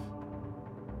enough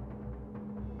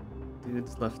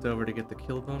dudes left over to get the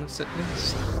kill bonus at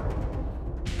least.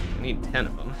 I need 10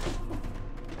 of them.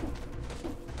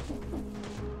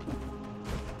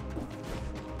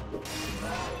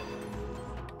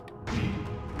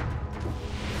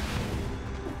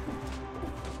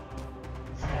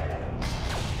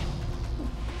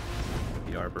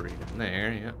 The Arboretum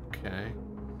there, yeah, okay.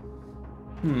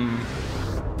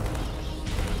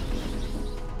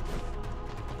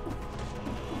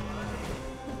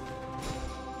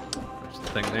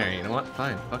 Thing there, you know what?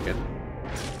 Fine, fuck it.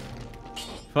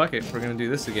 Fuck it, we're gonna do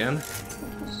this again.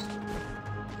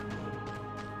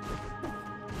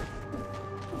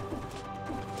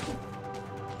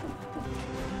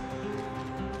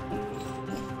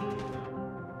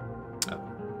 Oh,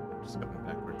 just going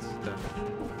backwards. Duh.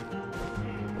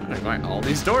 I don't know why all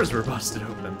these doors were busted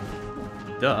open.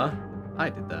 Duh, I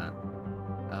did that.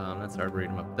 That's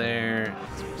Arboretum up there.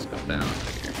 Let's just go down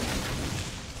here.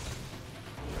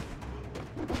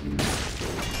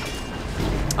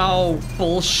 Oh,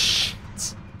 bullshit.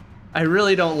 I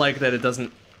really don't like that it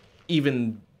doesn't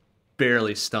even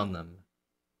barely stun them.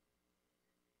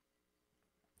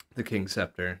 The King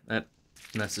Scepter. That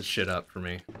messes shit up for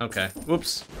me. Okay,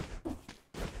 whoops.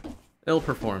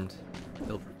 Ill-performed.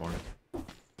 Ill-performed.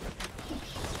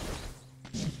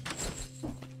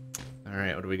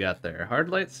 Alright, what do we got there? Hard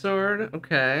Light Sword,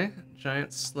 okay.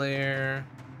 Giant Slayer.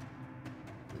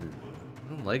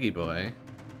 Oh, Leggy Boy.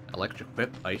 Electric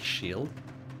Whip, Ice Shield.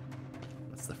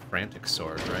 That's the Frantic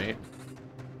Sword, right?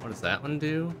 What does that one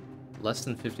do? Less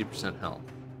than 50% health.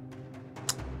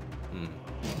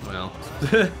 Well.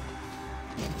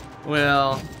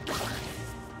 Well.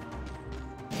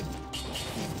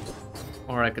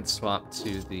 Or I could swap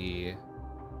to the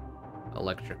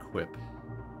Electric Whip.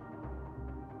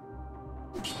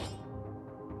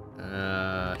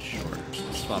 Sure.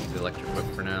 Swap to the Electric Whip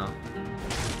for now.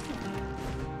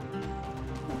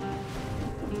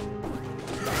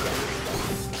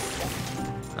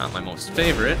 Not my most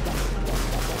favorite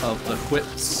of the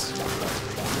quips.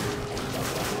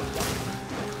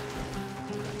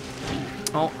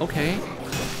 Oh, okay.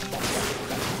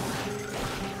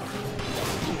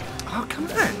 Oh, come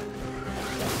on.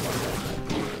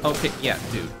 Okay, yeah,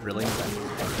 dude, really?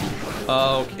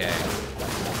 Okay.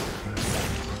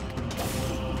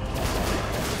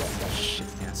 Shit,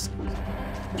 yes.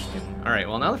 Alright,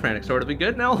 well now the Frantic Sword will be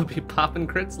good. Now we'll be popping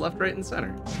crits left, right, and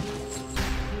center.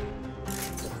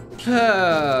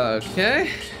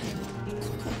 Okay.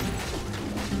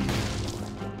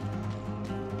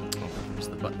 Oh, there's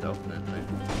the button to open it, right?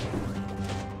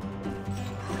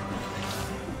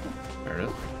 There it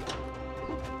is.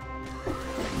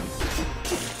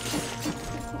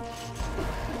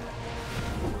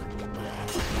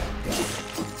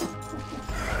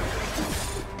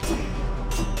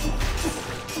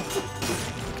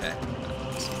 Okay.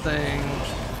 Thing.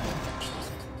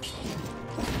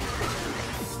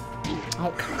 Oh,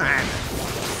 come on.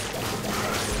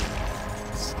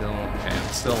 Still, okay,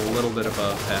 I'm still a little bit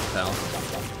above half health.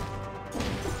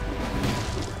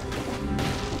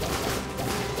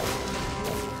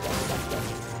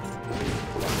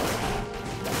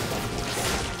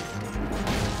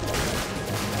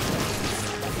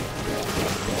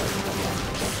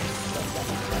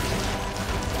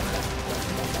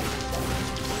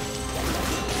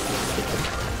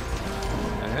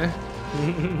 Okay.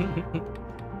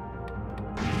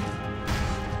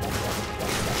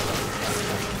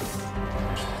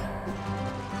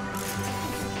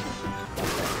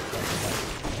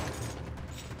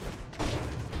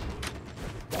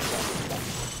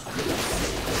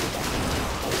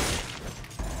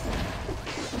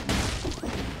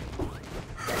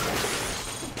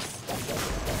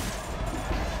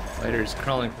 Fighters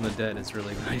crawling from the dead is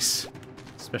really nice.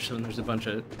 Especially when there's a bunch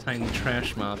of tiny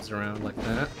trash mobs around like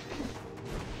that.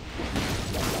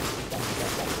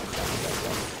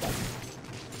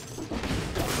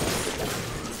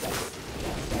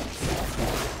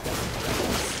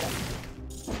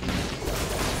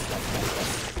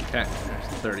 Okay, there's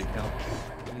the 30 kill.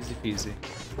 Easy peasy.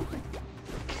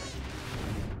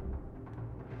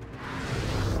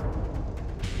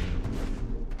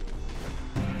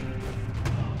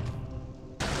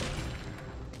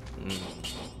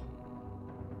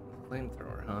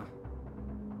 Flamethrower, huh?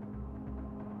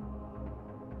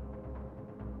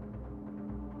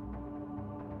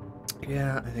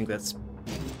 Yeah, I think that's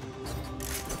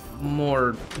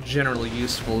more generally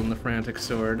useful than the Frantic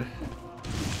Sword.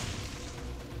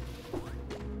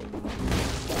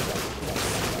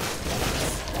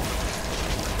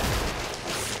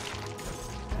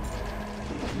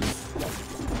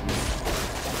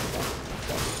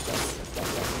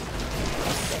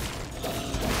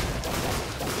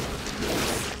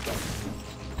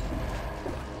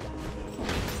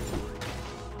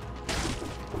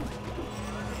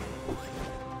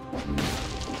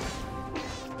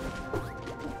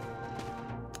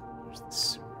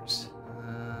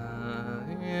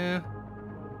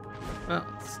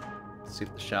 See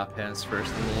what the shop has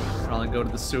first, and we'll probably go to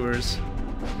the sewers.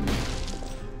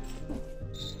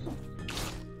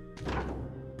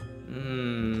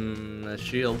 A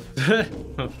shield.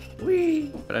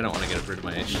 Whee! But I don't want to get rid of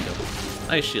my ice shield.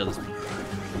 Ice shield is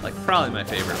like probably my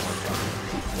favorite one.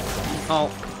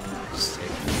 Oh, just take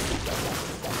it.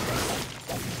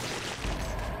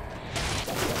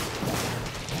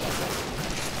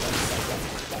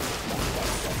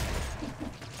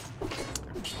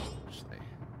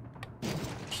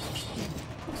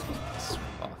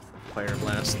 Fire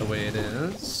blast the way it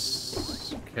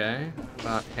is. Okay,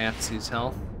 about halfsies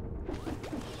health.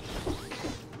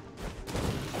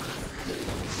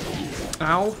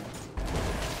 Ow.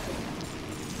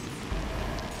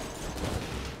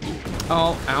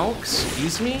 Oh, ow,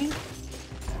 excuse me?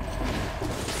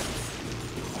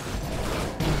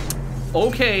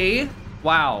 Okay.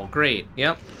 Wow, great.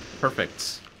 Yep,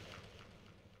 perfect.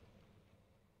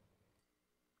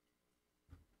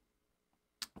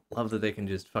 Love that they can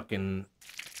just fucking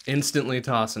instantly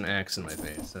toss an axe in my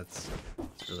face. That's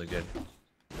really good.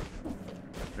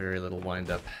 Very little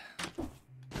wind up.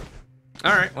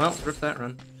 Alright, well, rip that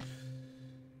run.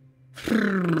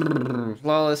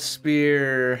 Flawless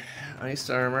spear, ice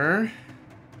armor.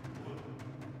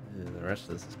 Ew, the rest of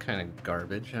this is kind of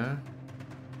garbage, huh?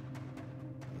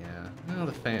 Yeah, well,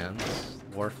 the fans,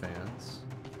 war fans,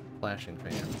 flashing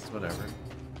fans, whatever.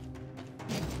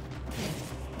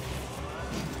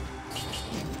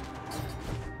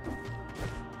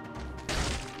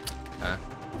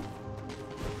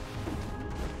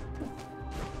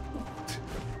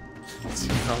 See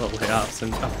all the layoffs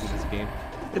and stuff in this game.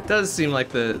 It does seem like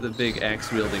the big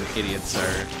axe-wielding idiots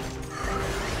are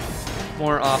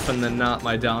more often than not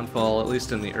my downfall, at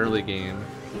least in the early game.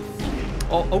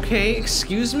 Oh, okay,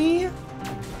 excuse me?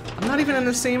 I'm not even in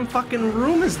the same fucking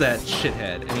room as that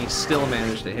shithead, and he still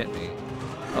managed to hit me.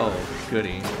 Oh,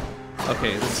 goody.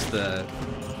 Okay, this is the...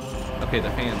 Okay,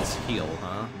 the fans heal,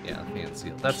 huh? Yeah, the fans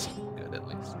heal. That's good, at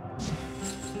least.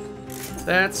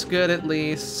 That's good, at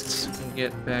least. We can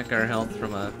get back our health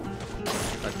from a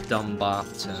dumb bop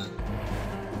to...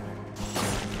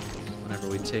 whenever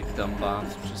we take dumb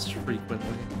bops, just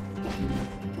frequently.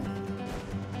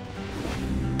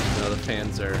 So the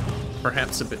fans are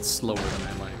perhaps a bit slower than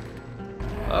I like.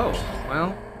 Oh,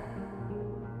 well.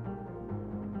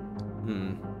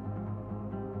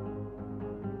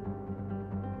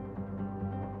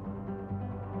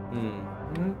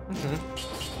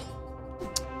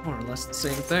 More or less the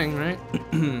same thing, right?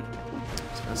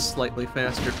 Just a slightly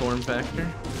faster form factor.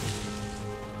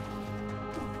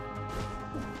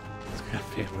 It's got a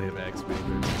family of axe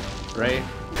wielders, right?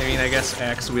 I mean, I guess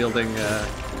axe wielding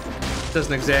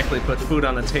doesn't exactly put food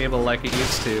on the table like it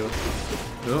used to.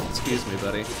 Oh, excuse me,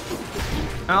 buddy.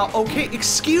 Ow, okay,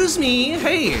 excuse me!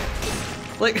 Hey!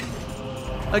 Like,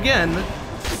 again,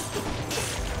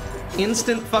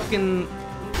 instant fucking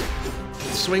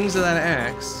swings of that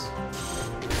axe.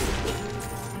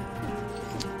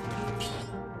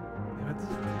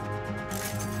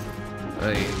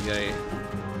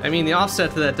 I mean, the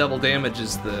offset to that double damage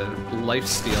is the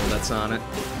lifesteal that's on it.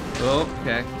 Oh,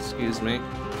 okay, excuse me.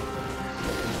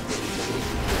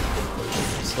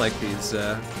 Just like these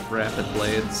rapid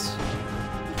blades.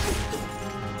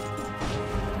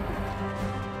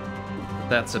 But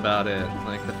that's about it.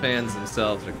 Like, the fans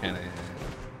themselves are kind of...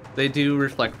 They do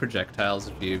reflect projectiles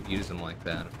if you use them like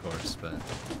that, of course, but...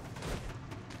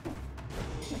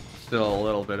 Still a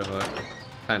little bit of a...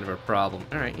 kind of a problem.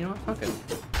 Alright, you know what? Fuck it.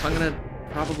 I'm gonna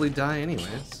probably die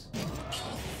anyways.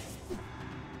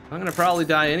 I'm gonna probably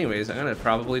die anyways. I'm gonna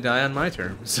probably die on my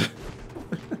terms.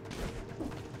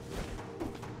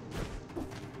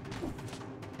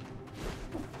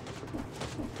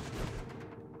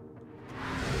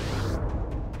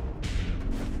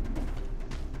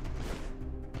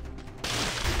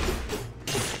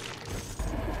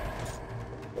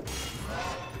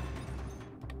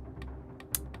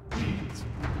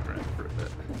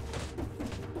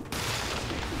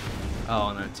 Oh,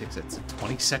 and then it takes it's a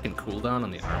 20-second cooldown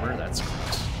on the armor? That's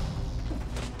gross.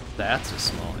 That's a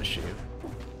small issue.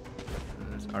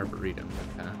 And there's Arboretum,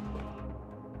 okay.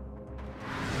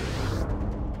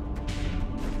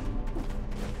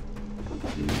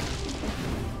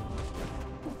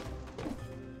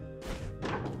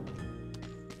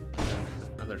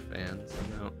 Other fans,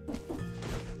 no.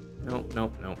 Nope,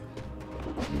 nope, nope.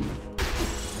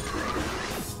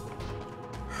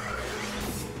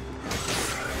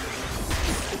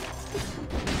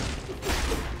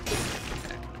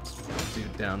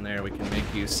 Down there we can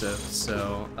make use of,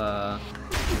 so,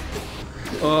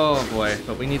 oh boy,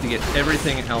 but we need to get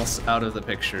everything else out of the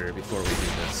picture before we do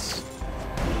this.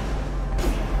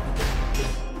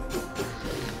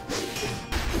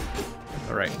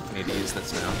 Alright, we need to use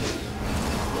this now.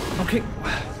 Okay,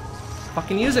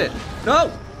 fucking use it!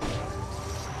 No!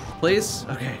 Please?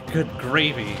 Okay, good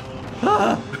gravy.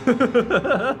 Ah!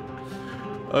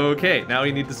 Okay, now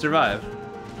we need to survive.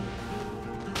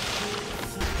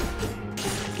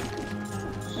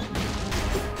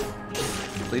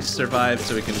 At least survive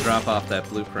so we can drop off that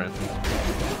blueprint.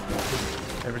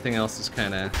 Everything else is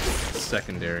kind of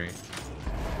secondary.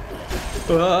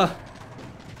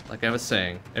 Like I was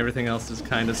saying, everything else is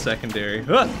kind of secondary.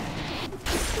 There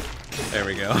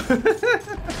we go.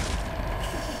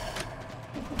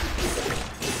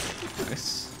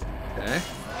 Nice. Okay.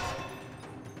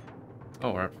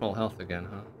 Oh, we're at full health again,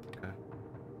 huh? Okay.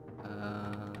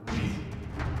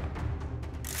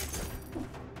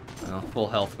 Well, full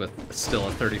health with still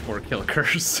a 34 kill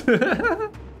curse.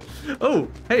 Oh,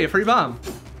 hey, a free bomb.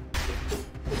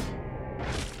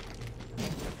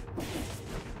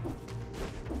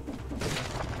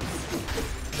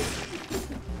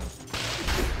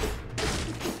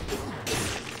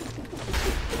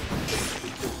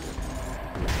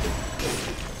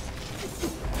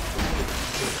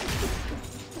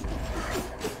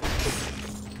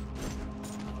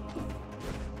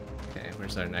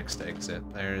 Our next exit.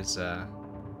 There's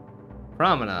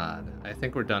Promenade. I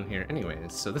think we're done here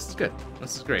anyways, so this is good.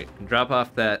 This is great. Can drop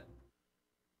off that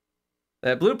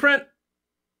blueprint.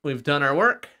 We've done our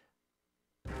work.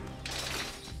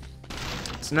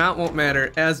 It's not won't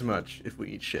matter as much if we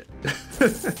eat shit.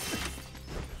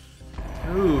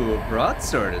 Ooh,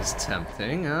 broadsword is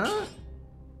tempting, huh?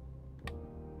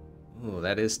 Ooh,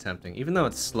 that is tempting. Even though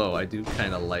it's slow, I do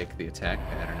kind of like the attack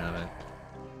pattern of it.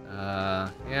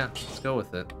 Yeah, let's go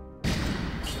with it.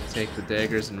 Take the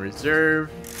daggers in reserve.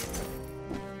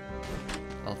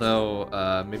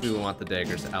 Although, maybe we want the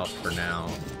daggers out for now.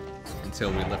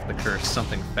 Until we lift the curse.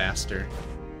 Something faster.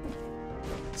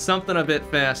 Something a bit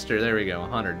faster. There we go,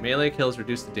 100. Melee kills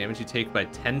reduce the damage you take by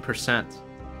 10%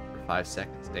 for 5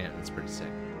 seconds. Damn, that's pretty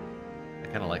sick. I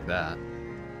kind of like that.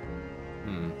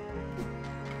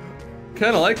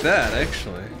 Kind of like that,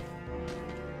 actually.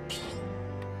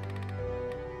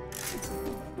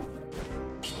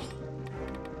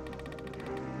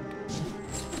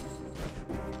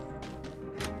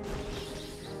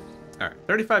 Alright,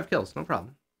 35 kills, no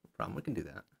problem. No problem, we can do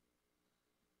that.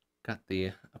 Got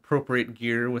the appropriate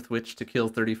gear with which to kill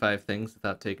 35 things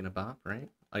without taking a bop, right?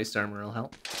 Ice armor will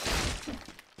help.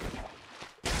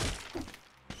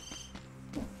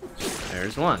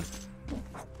 There's one.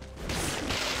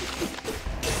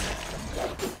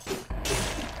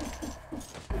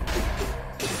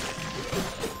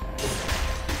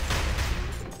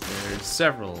 There's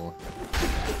several.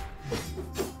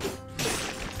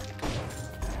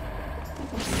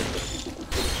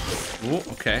 Ooh,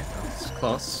 okay, that's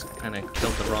close. Kind of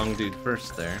killed the wrong dude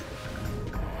first there.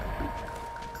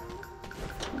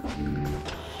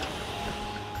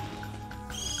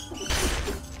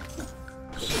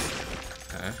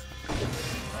 Okay.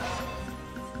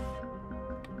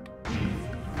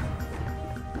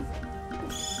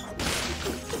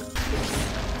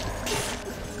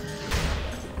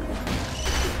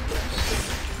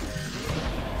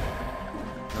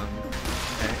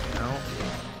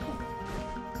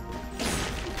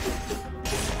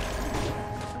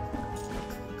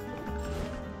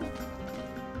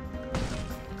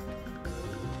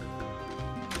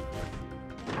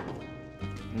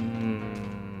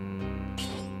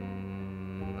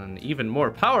 Even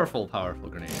more powerful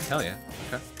grenade. Hell yeah.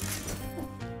 Okay.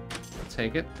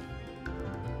 Take it.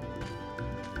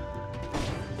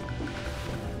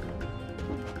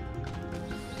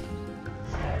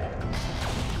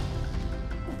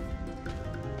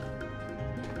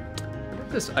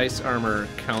 This ice armor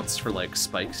counts for like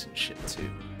spikes and shit too.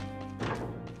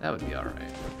 That would be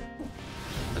alright.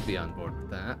 I'd be on board with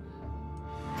that.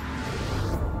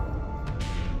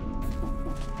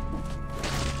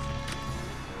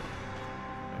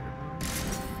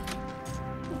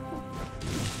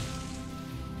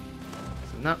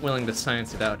 Not willing to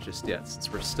science it out just yet,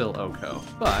 since we're still OCO,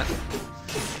 but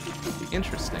it'd be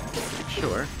interesting, to be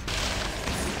sure.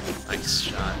 Nice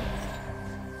shot.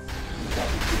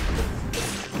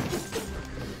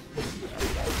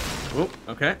 Oh,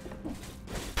 okay.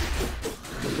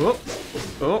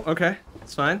 Oh, okay.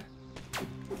 It's fine.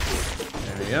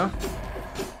 There we go.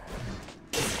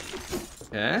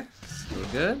 Okay. Still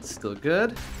good, still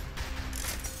good.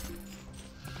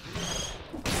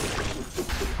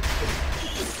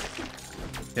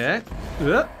 Okay.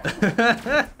 Oh.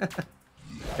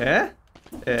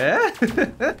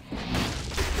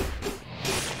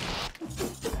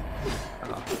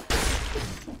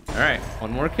 Alright,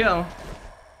 one more kill.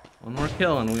 One more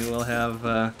kill and we will have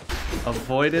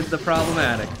avoided the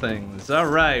problematic things.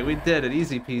 Alright, we did it.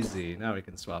 Easy peasy. Now we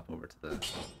can swap over to the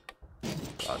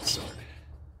broadsword.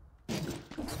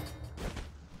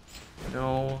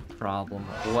 No problem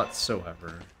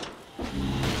whatsoever.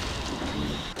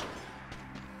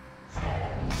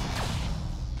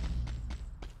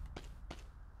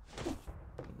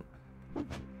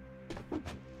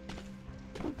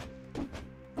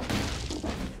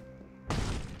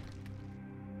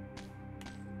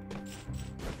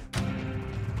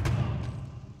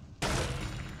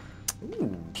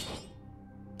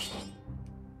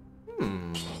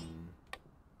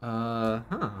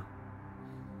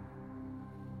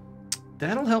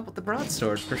 That'll help with the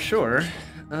broadsword for sure.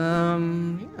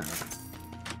 Yeah.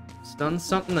 Stun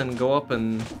something and go up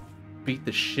and beat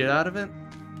the shit out of it.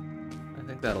 I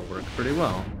think that'll work pretty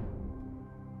well.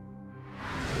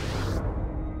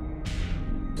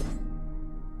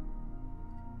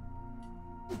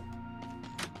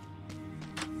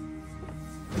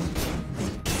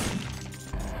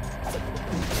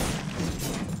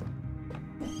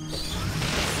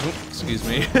 Oh, excuse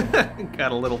me.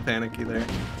 Got a little panicky there.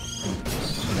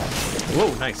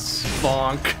 Whoa, nice.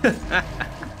 Bonk.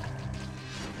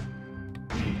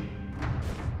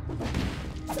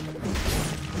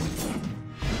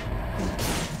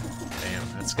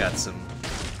 Damn, that's got some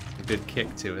good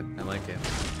kick to it. I like it.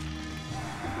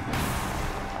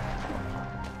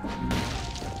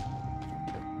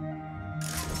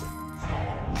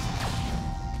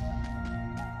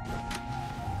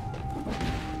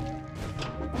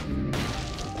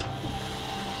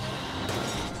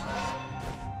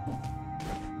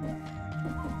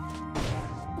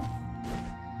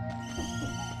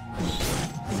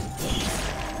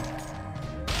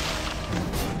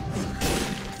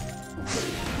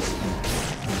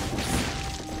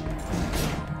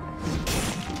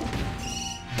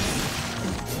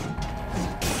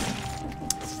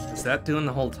 Is that doing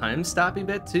the whole time stoppy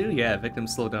bit too? Yeah,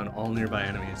 victims slow down all nearby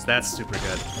enemies. That's super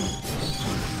good.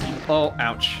 Oh,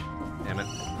 ouch. Damn it.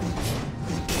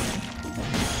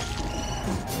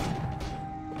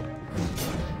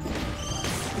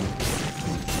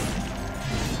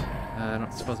 I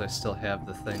don't suppose I still have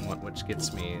the thing which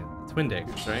gets me twin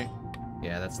daggers, right?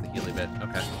 Yeah, that's the Healy bit.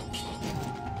 Okay.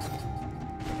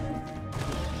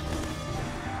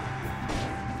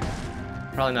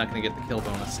 Probably not going to get the kill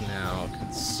bonus now,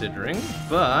 considering,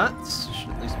 but should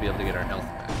at least be able to get our health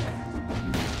back.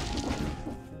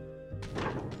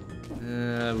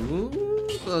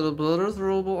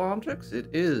 Throwable objects? It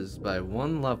is by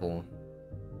 1 level.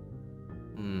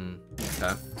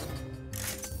 Okay.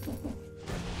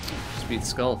 Speed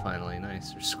skull finally,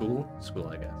 nice. Or school? School,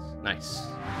 I guess. Nice.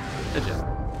 Good job.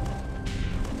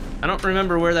 I don't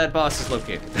remember where that boss is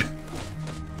located.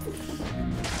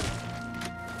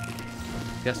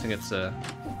 Guessing it's a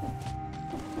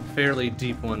fairly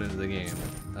deep one into the game.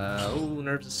 Oh,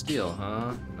 nerves of steel,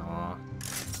 huh? Nah.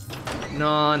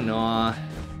 Nah, nah.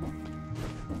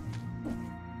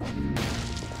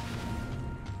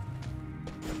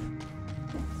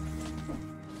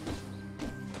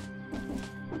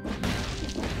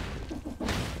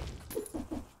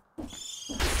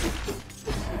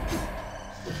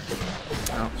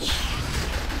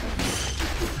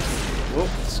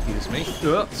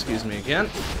 Oh, excuse me again.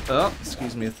 Oh,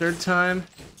 excuse me a third time.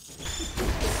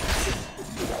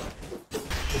 There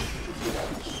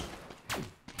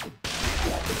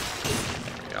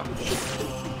we go.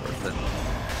 Worth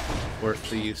it. Worth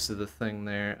the use of the thing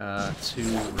there. 2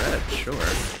 red, sure.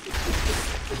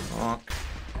 Honk.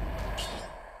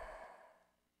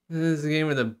 This is the game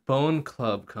where the Bone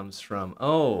Club comes from.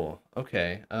 Oh,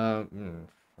 okay.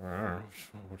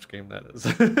 Which game that is.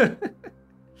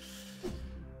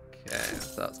 Okay,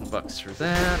 $1,000 for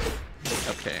that.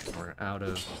 Okay, we're out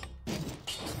of...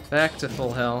 Back to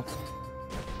full health.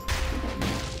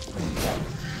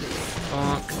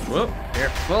 Bonk. Whoop,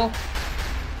 careful.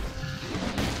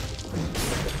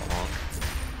 Bonk.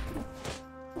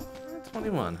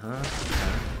 21, huh?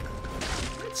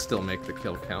 Okay. I'd still make the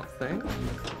kill count thing.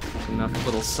 Enough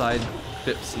little side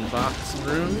bips and bops and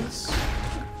runes.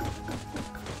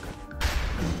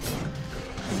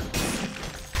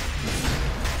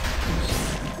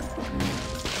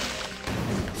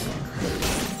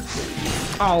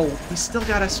 Oh, he still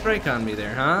got a strike on me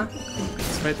there, huh?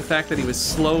 Despite the fact that he was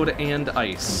slowed and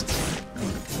iced.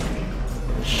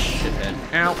 Shithead.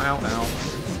 Ow, ow, ow.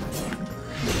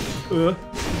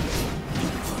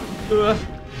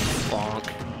 Bonk.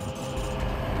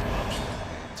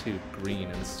 2 green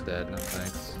instead, no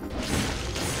thanks.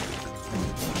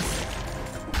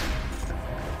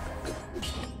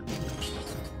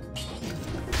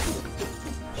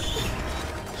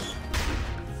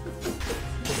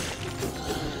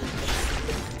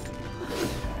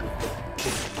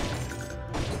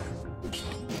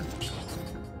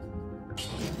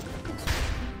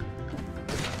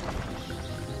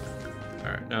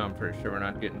 No, I'm pretty sure we're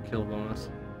not getting kill bonus.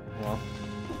 Well,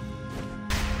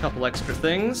 a couple extra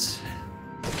things.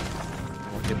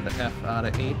 We'll get the F out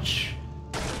of H.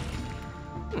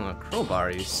 A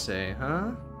crowbar, you say,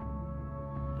 huh?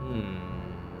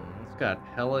 It's got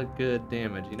hella good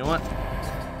damage. You know what?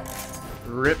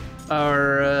 Rip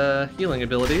our healing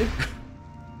ability.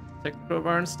 Take the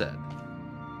crowbar instead.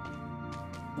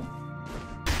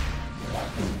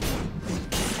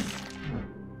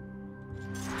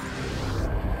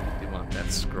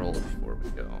 Scroll before we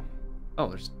go. Oh,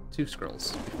 there's 2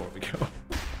 scrolls before we go.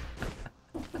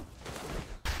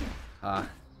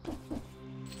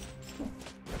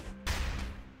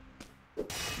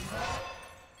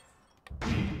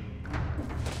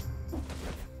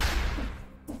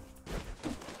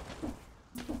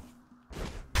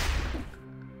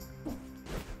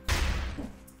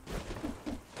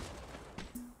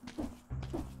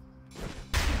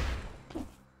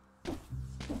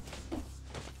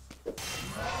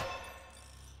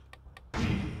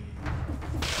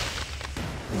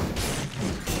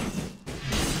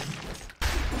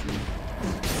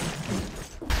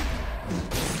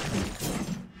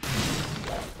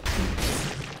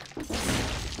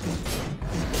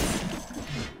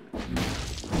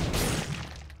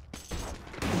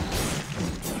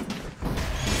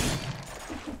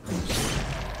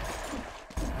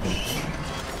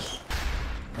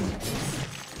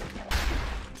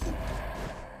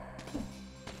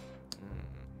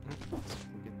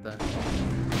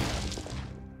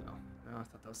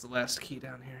 The last key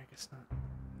down here, I guess not.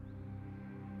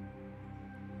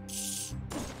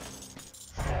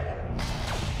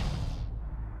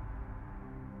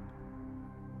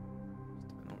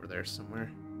 Over there somewhere.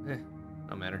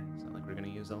 No matter. It's not like we're gonna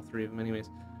use all three of them anyways.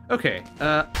 Okay,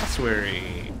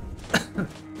 ossuary.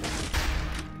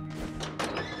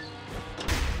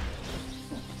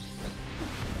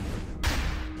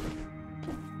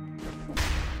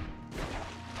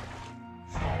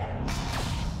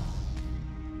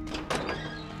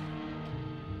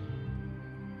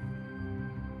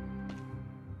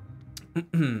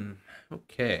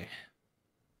 Okay.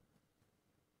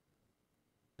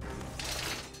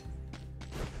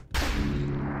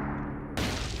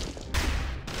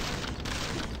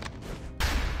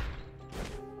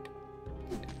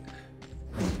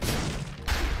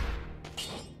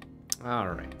 All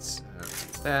right, so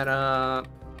that up,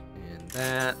 and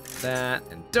that,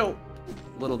 and dope.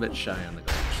 A little bit shy on the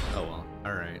gold. Oh well.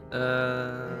 All right.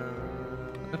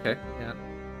 Okay. Yeah.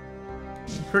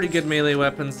 Pretty good melee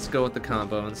weapons. Let's go with the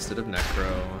combo instead of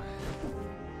necro.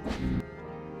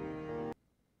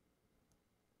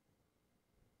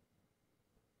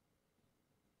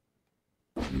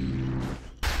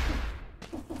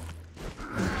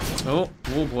 Oh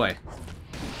boy.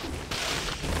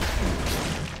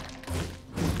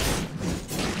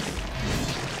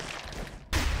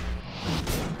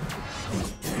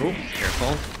 Oh,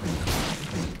 careful.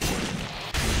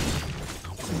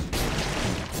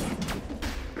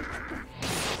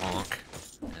 Honk.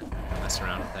 And mess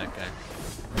around with that guy.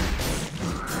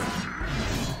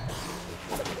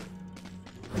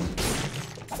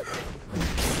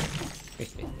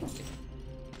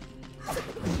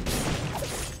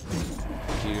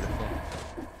 Beautiful.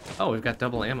 Oh, we've got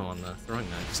double ammo on the throwing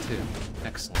knives too.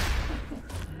 Excellent.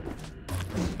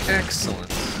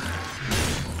 Excellent.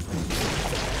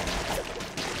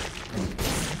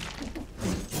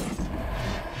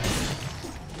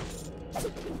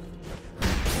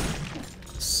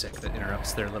 Sick, that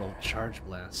interrupts their little charge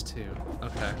blast too.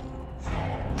 Okay.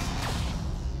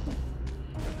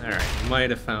 Alright,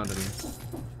 might have found an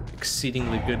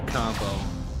exceedingly good combo,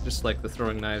 just like the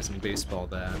throwing knives and baseball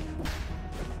bat.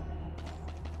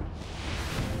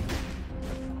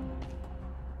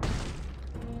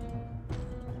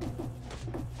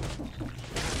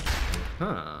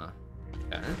 Huh.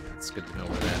 Okay, that's good to know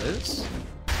where that is.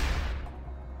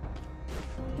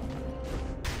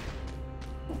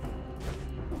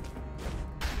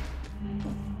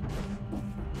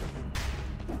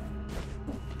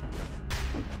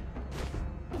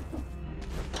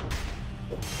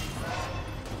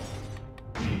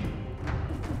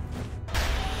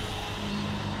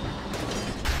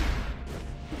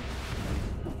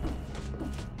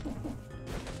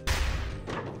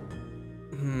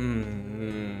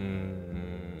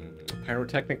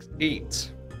 Pyrotechnics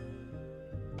 8.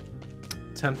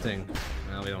 Tempting.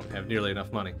 Well, we don't have nearly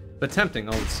enough money. But tempting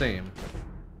all the same.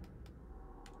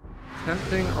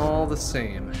 Tempting all the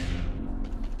same.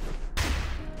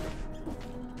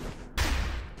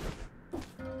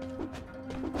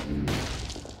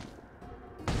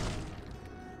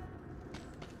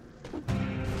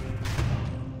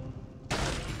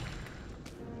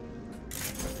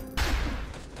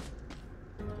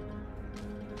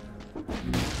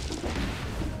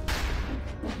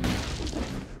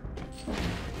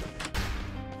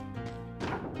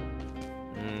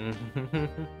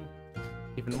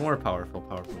 Even more powerful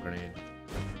grenade.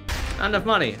 Not enough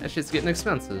money. That shit's getting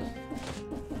expensive.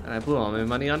 And I blew all my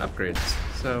money on upgrades.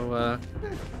 So,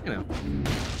 you know.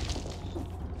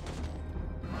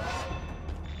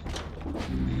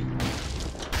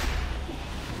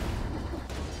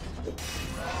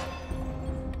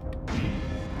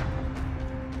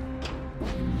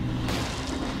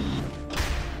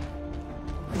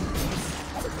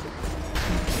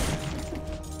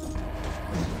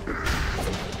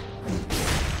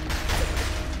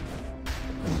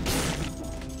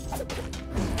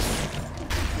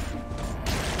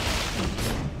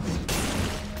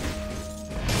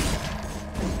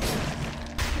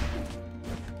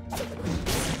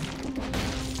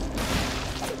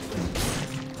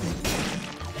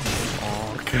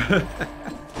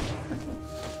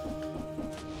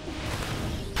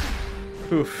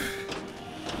 Oof.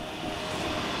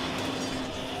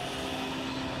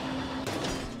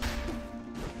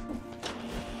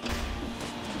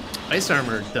 Ice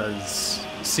armor does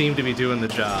seem to be doing the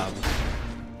job.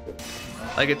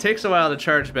 Like, it takes a while to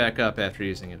charge back up after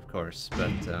using it, of course,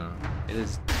 but it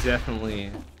is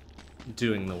definitely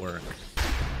doing the work.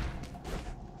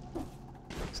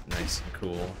 It's nice and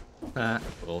cool.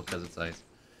 Cool, because it's ice,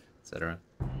 etc.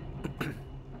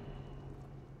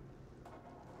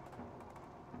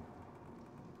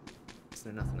 Is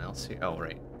there nothing else here? Oh,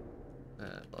 right. Blah,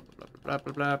 blah, blah,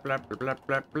 blah, blah, blah, blah,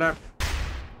 blah, blah.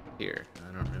 Here.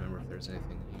 I don't remember if there's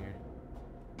anything here.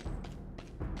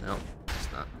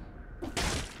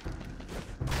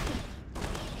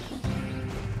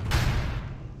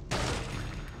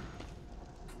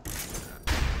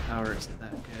 power isn't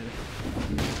that good.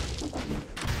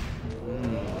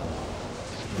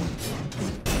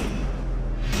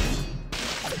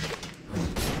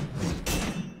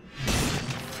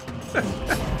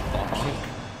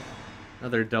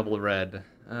 Another double red.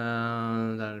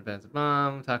 Down advanced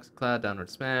bomb, toxic cloud, downward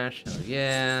smash. Hell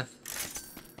yeah.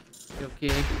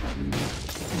 Okay.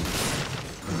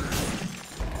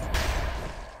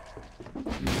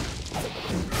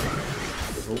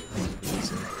 Oh,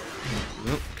 easy.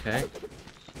 Oh, okay.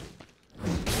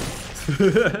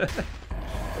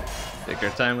 Take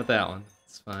our time with that one.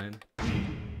 It's fine.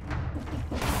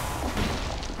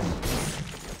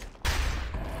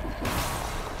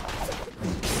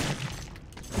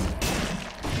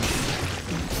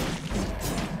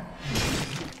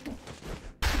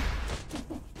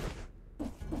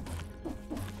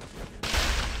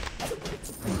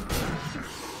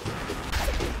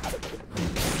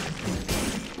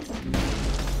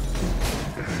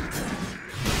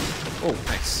 Oh,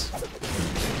 nice.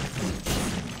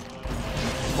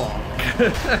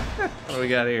 What do we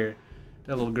got here?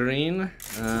 Double green.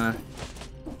 Alrighty.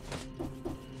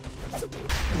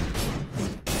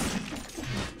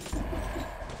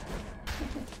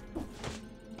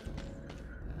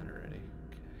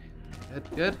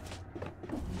 Okay. Good.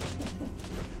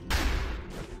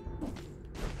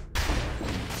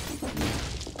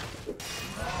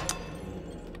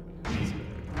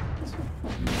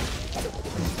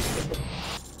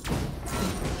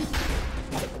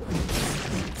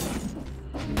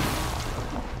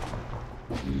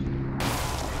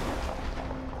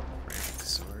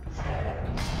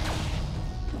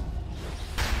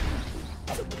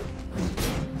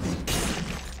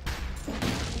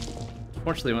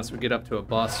 Fortunately, once we get up to a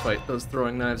boss fight, those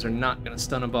throwing knives are not going to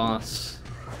stun a boss.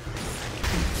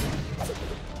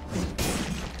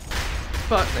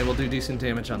 But they will do decent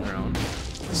damage on their own.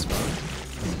 That's fun.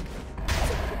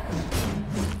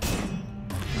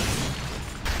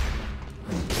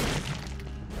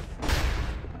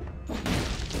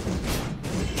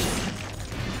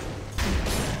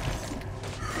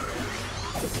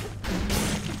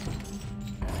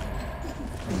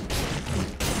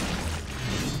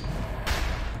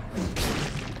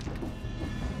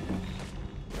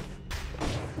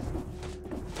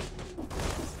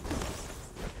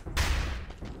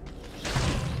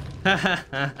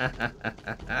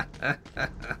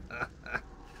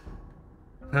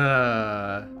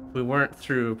 If we weren't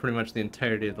through pretty much the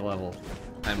entirety of the level,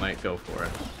 I might go for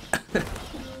it.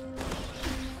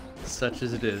 Such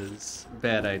as it is.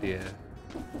 Bad idea.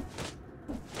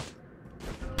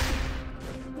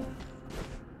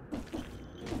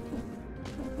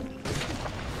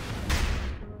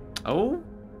 Oh?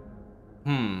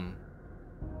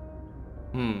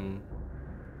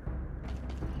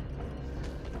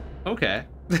 Okay.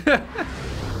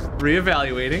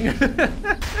 Reevaluating.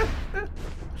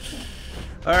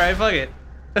 Alright, fuck it.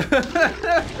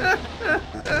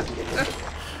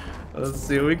 Let's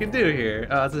see what we can do here.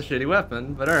 Oh, it's a shitty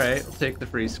weapon, but alright. We'll take the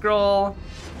free scroll.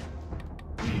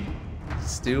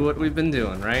 Let's do what we've been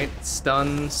doing, right?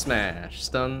 Stun, smash.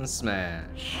 Stun,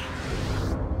 smash.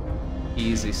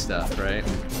 Easy stuff, right?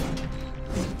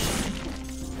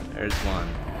 There's one.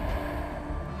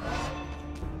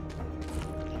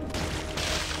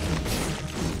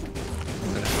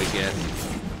 And if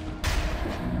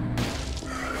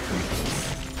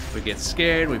we get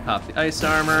scared, we pop the ice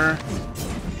armor.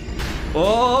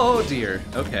 Oh dear.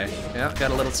 Okay. Yeah,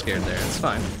 got a little scared there. It's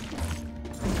fine.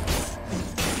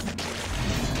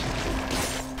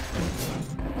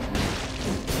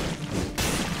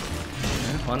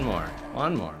 One more.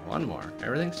 One more. One more.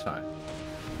 Everything's fine.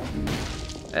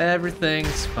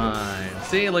 Everything's fine.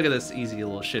 See, look at this easy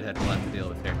little shithead we'll have to deal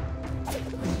with here.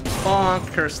 Bonk,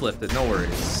 curse lifted, no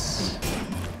worries.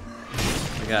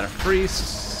 We got a free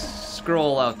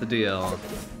scroll out the deal.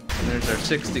 And there's our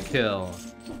 60 kill.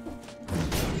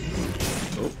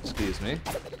 Oh, excuse me.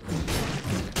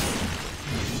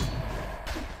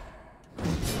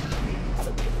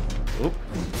 Oop.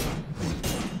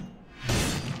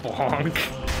 Bonk.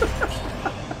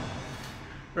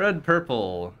 Red,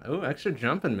 purple. Oh, extra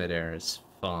jump in midair is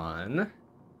fun.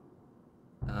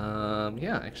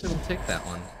 Yeah, actually we'll take that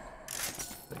one.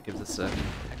 That gives us a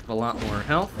heck of a lot more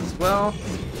health as well.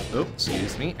 Oh,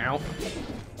 excuse me. Ow.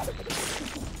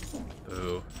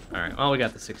 Ooh. Alright, well we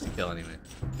got the 60 kill anyway.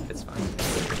 It's fine.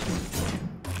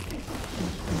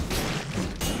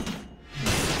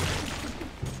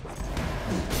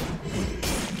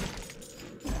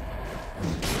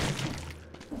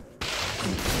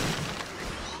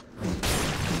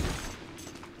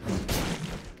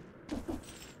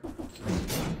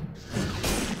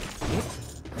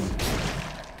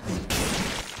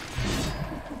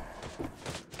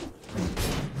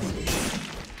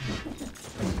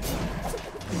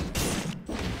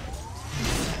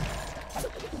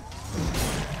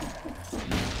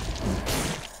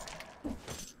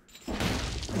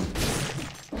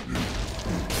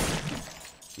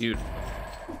 Beautiful.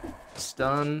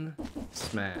 Stun,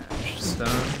 smash. Stun,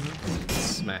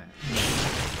 smash.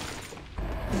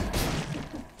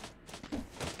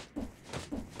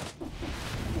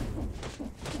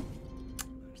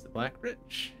 There's the Black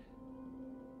Bridge.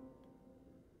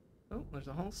 Oh, there's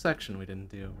a whole section we didn't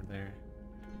do over there.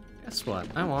 Guess what?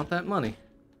 I want that money.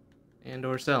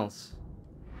 And/or cells.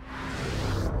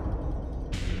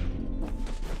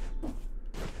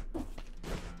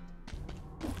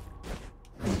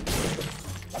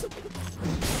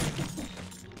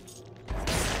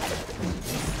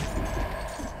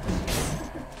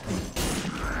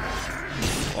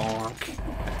 Bonk.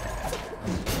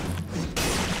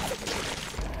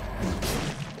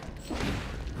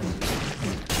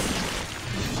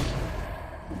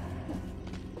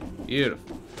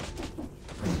 Beautiful.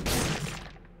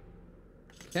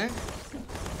 Okay.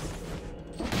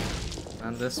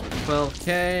 On this with 12k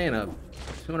and a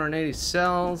 280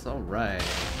 cells. Alright.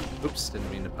 Oops, didn't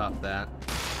mean to pop that.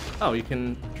 Oh, you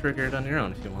can trigger it on your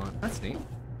own if you want. That's neat.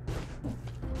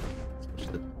 Switch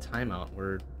the timeout.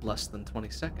 We're less than 20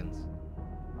 seconds.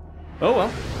 Oh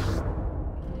well.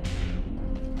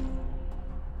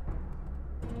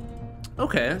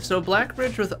 Okay, so Black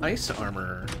Bridge with ice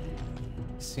armor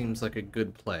seems like a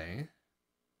good play.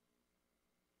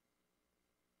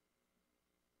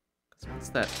 Once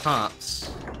that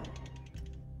pops,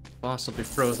 boss will be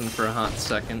frozen for a hot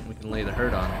second. We can lay the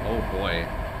hurt on him. Oh boy.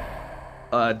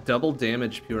 Double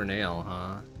damage pure nail,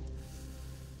 huh?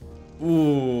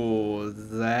 Ooh,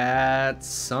 that's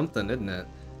something, isn't it?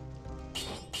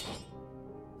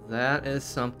 That is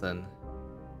something.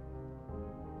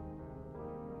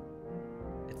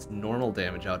 Its normal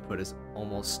damage output is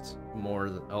almost more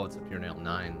than... Oh, it's a pure nail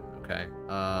 9. Okay.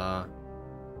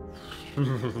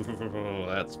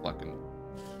 That's fucking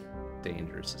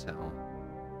dangerous as hell.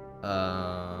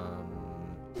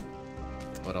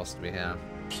 What else do we have?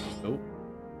 Oh,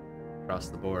 across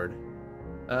the board.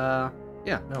 Yeah,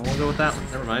 no, we'll go with that one.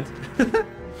 Never mind.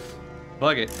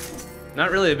 Bug it. Not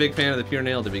really a big fan of the pure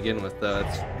nail to begin with, though.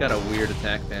 It's got a weird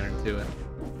attack pattern to it.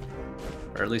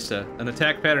 Or at least an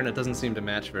attack pattern that doesn't seem to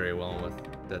match very well with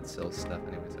Dead Cells stuff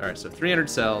anyways. Alright, so 300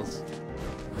 cells.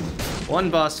 One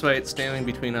boss fight standing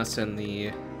between us and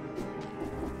the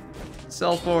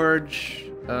Cell Forge.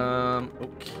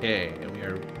 Okay, we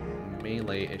are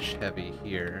melee-ish heavy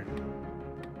here.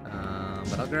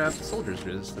 But I'll grab Soldier's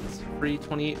Resistance. Free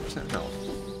 28% health.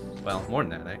 Well, more than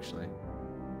that, actually.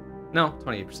 No,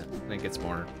 28%. I think it's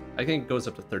more. I think it goes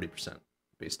up to 30%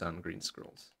 based on green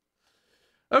scrolls.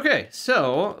 Okay,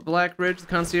 so Black Bridge, the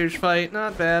concierge fight,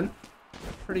 not bad.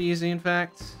 Pretty easy, in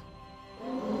fact. As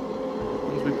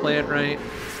long as we play it right.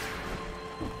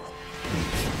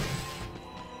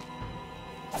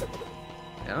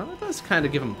 Yeah, it does kind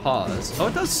of give him pause. Oh,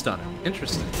 it does stun him.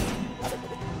 Interesting.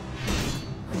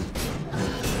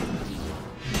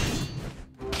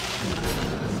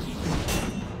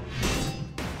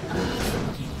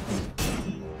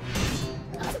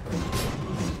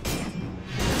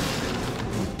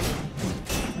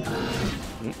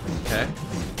 Okay.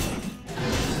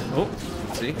 Oh,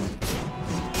 let's see.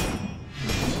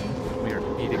 We are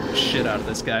beating the shit out of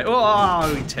this guy.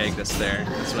 Oh, he tagged us there.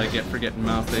 That's what I get for getting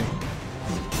mouthy.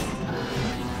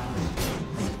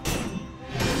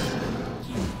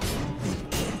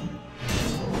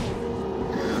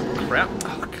 Crap.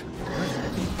 Oh, God.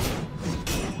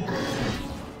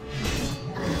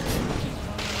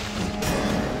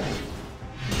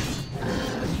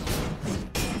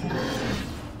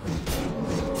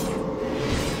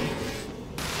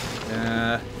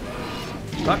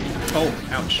 Fuck. Oh,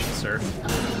 ouch, sir.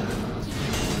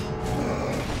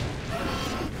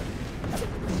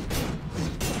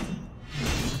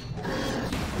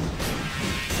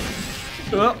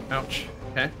 Oh, ouch.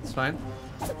 Okay, it's fine.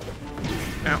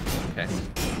 Ow. Okay.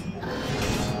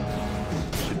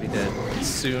 Should be dead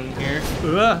soon here.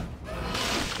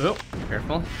 Oh,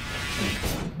 careful.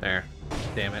 There.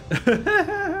 Damn it.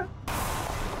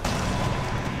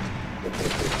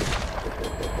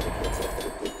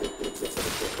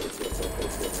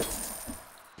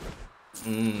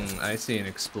 I see an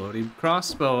exploding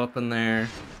crossbow up in there.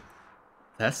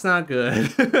 That's not good.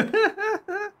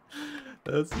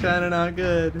 That's kind of not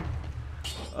good.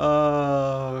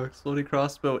 Oh, exploding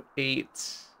crossbow 8.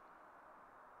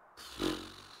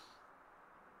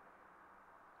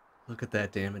 Look at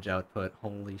that damage output.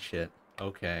 Holy shit.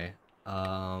 Okay.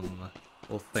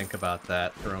 We'll think about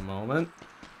that for a moment.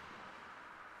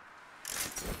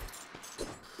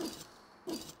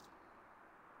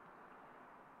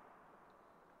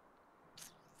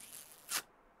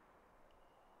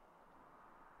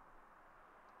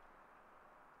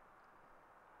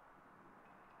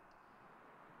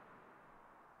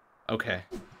 Okay.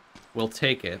 We'll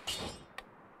take it.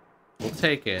 We'll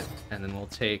take it, and then we'll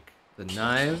take the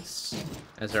knives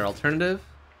as our alternative.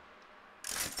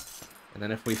 And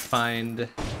then if we find a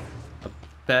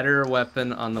better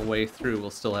weapon on the way through, we'll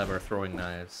still have our throwing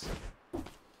knives.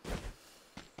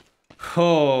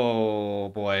 Oh,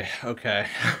 boy. Okay.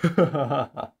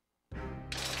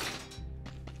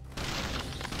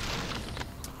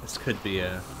 This could be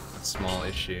a small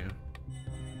issue.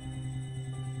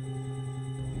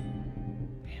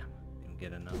 Damn, didn't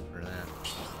get enough for that.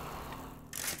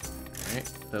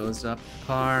 Alright, those up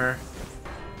par.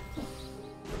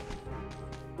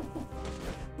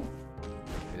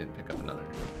 We didn't pick up another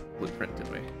blueprint,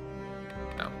 did we?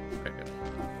 No. Okay, good.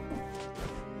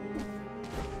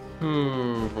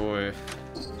 Oh boy.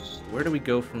 Where do we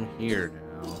go from here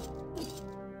now?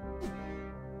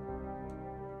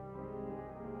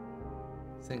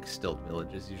 I think Stilt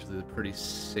Village is usually the pretty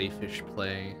safe-ish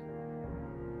play.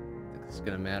 I think this is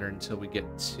gonna matter until we get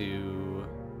to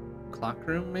Clock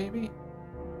Room, maybe?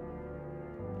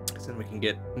 Because then we can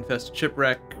get Infested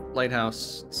Shipwreck,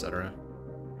 Lighthouse, etc.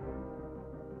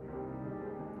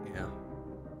 Yeah.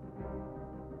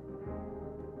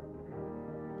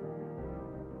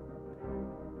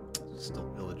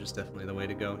 Stilt Village is definitely the way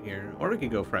to go here. Or we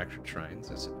could go Fractured Shrines,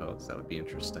 I suppose. That would be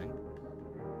interesting.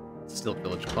 Stilt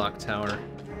Village Clock Tower.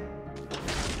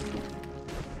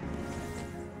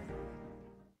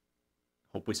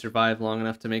 Hope we survive long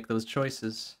enough to make those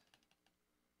choices.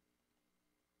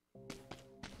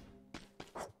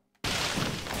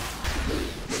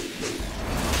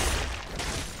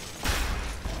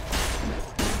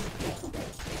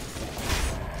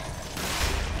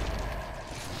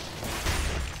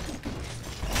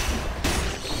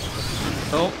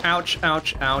 Oh, ouch,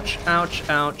 ouch, ouch, ouch,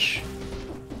 ouch.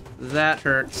 That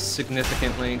hurts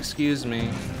significantly, excuse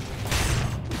me.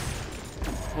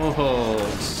 Oh,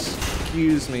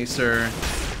 excuse me, sir.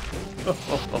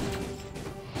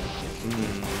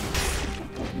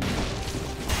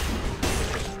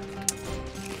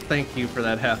 Thank you for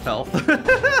that half health.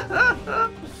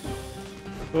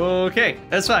 Okay,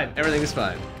 that's fine. Everything is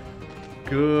fine.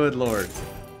 Good lord.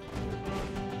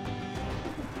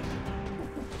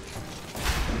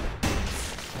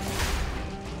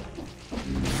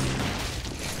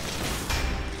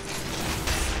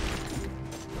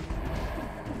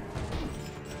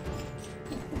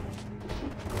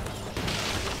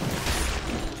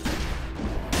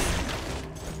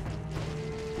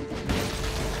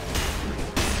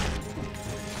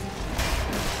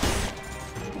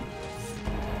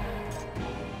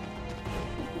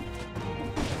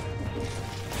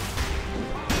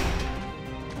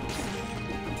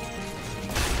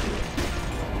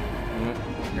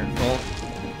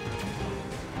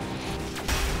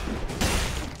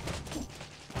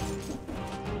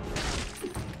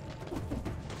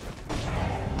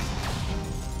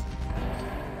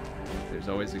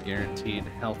 Always a guaranteed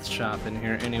health shop in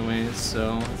here anyways,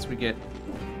 so as we get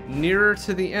nearer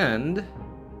to the end,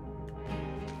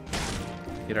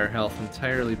 get our health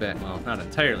entirely back. Well, not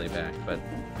entirely back, but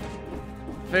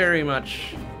very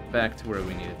much back to where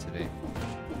we need it to be.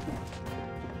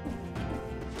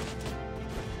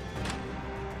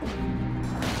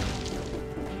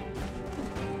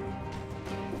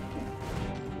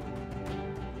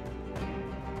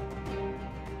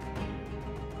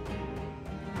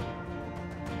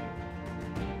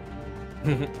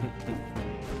 Okay,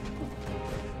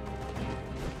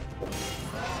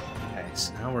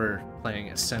 so now we're playing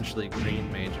essentially green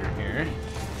major here,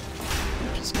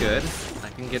 which is good. I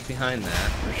can get behind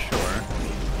that for sure.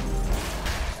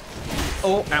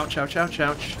 Oh, ouch, ouch, ouch,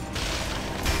 ouch.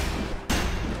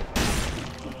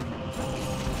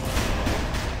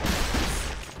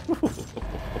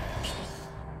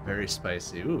 Very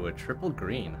spicy. Ooh, a triple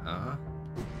green, huh?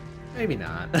 Maybe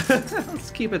not.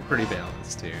 Let's keep it pretty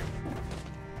balanced here.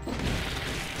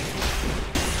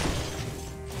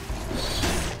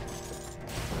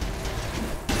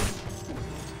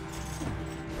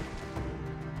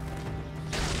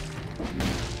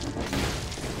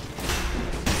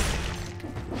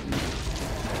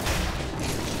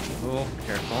 Oh,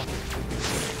 careful.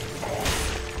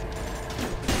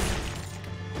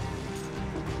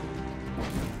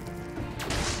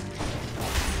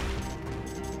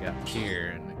 Got here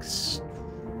an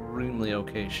extremely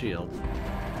okay shield.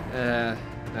 No.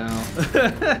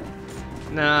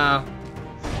 No.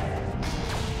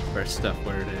 Our stuff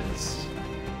where it is.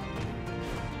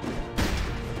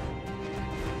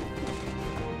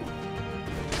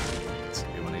 Let's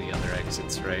do one of the other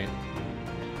exits, right?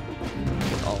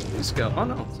 We'll always go. Oh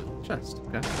no, it's a chest.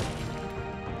 Okay.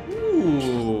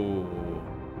 Ooh.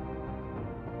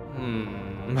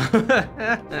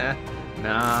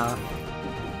 Nah.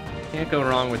 Can't go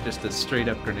wrong with just a straight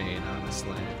up grenade,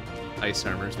 honestly. Ice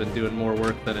armor's been doing more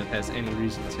work than it has any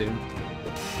reason to.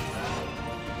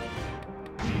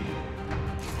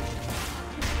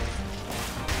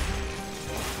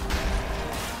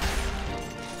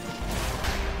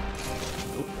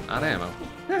 Oop, out of ammo.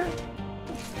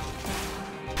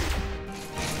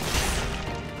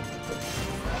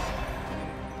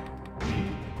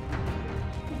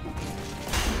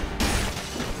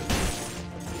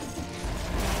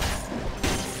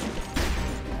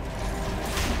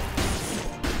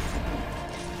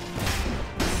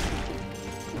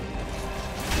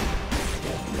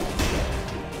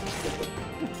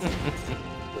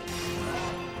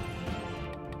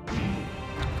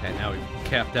 Okay, now we've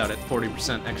capped out at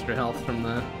 40% extra health from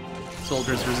the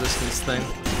soldier's resistance thing.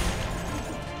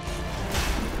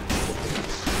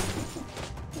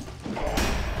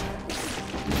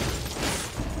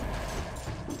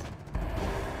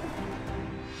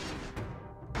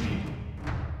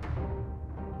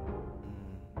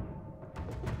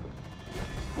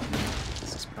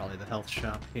 This is probably the health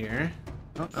shop here.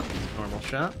 Oh, no, normal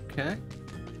shop, okay.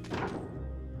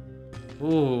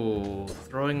 Ooh,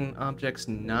 throwing objects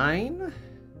 9?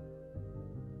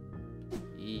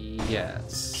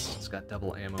 Yes, it's got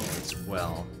double ammo as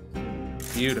well.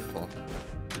 Beautiful.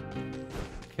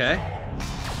 Okay.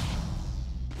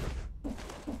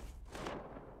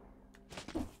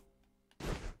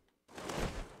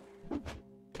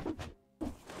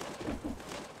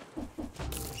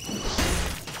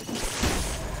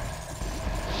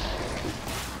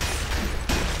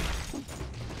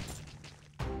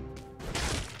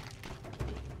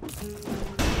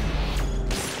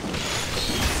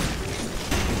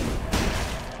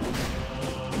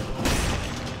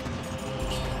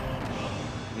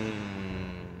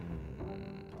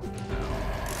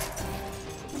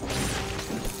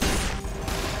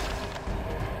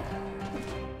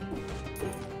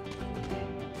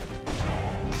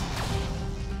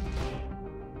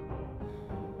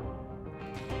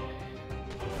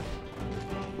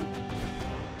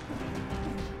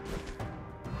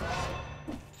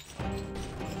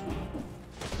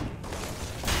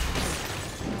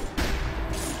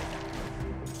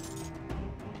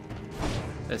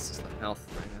 This is the health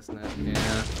thing, isn't it?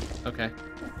 Yeah. Okay.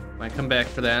 Might come back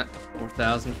for that.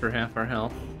 4,000 for half our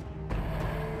health.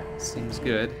 Seems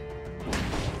good.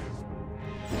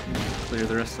 Clear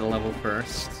the rest of the level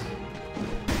first.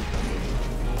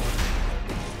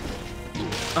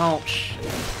 Oh, shit.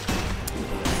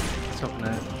 I was hoping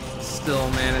to still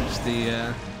manage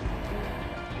the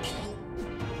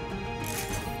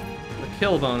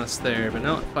kill bonus there, but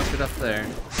no, it fucked it up there.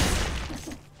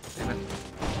 Damn it.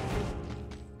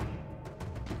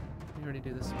 We already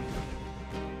do this one.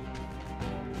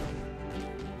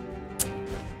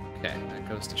 Okay, that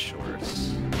goes to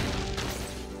shores.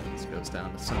 This goes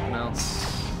down to something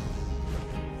else.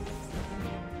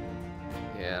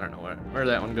 Yeah, I don't know where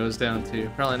that one goes down to.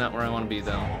 Probably not where I want to be,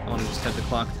 though. I want to just head to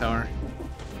Clock Tower.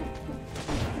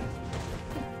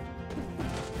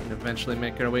 And eventually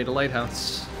make our way to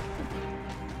Lighthouse.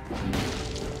 There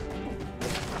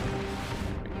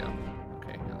we go.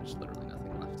 Okay, now there's literally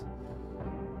nothing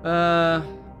left.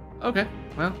 Okay,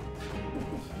 well.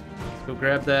 Let's go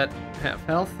grab that half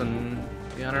health and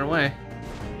be on our way.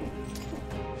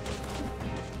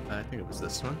 I think it was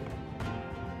this one.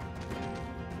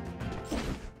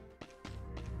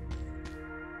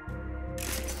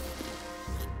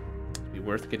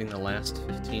 Worth getting the last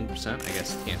 15%? I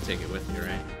guess you can't take it with you,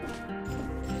 right?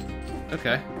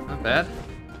 Okay, not bad.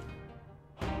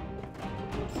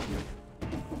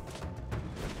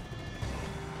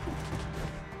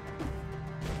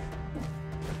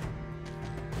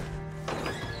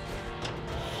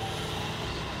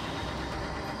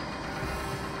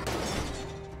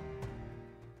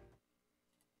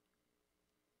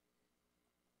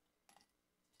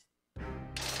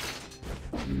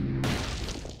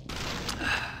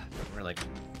 We're like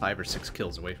 5 or 6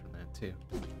 kills away from that too.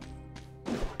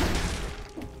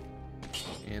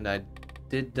 And I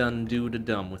did done do the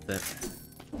dumb with it.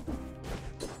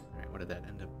 Alright, what did that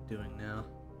end up doing now?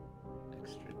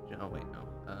 Extra, oh wait, no.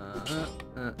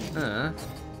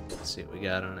 Let's see what we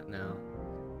got on it now.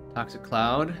 Toxic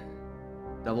Cloud,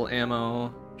 double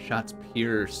ammo, shots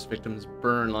pierce, victims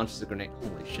burn, launches a grenade.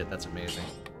 Holy shit, that's amazing.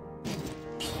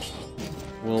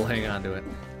 We'll hang on to it.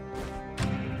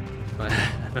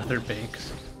 Another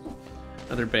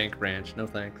bank branch. No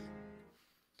thanks.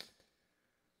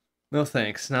 No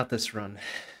thanks. Not this run.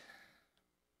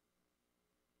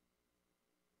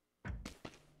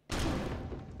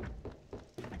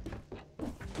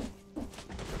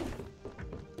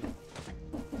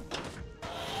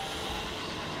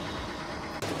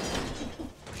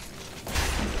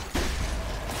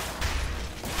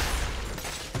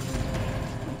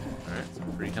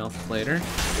 health later.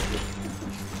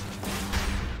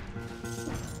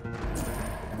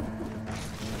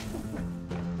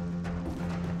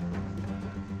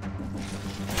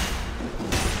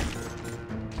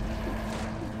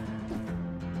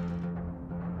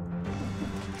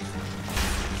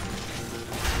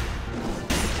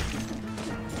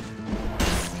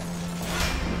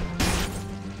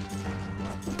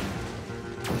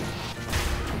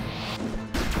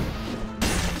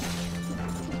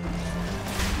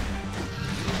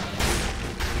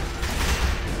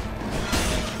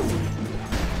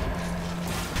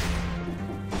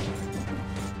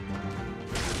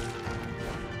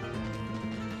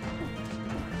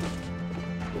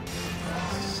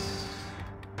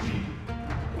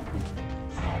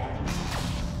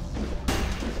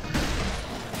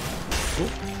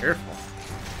 Careful.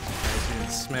 Guys didn't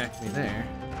smack me there.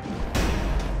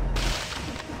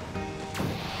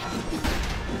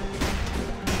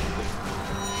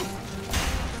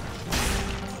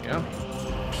 There we go.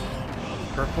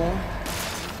 Purple.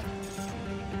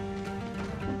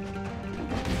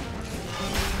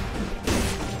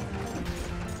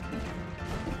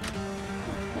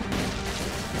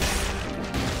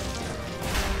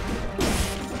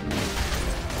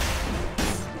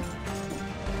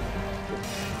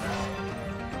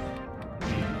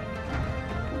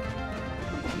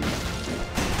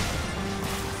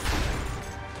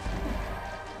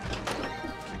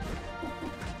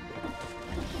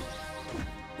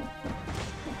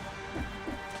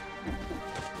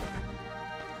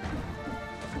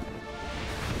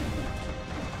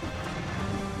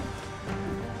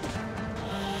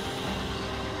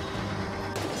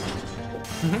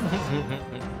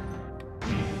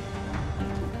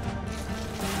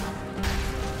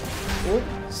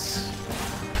 Oops.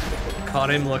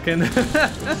 Caught him looking.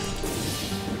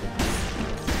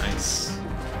 Nice.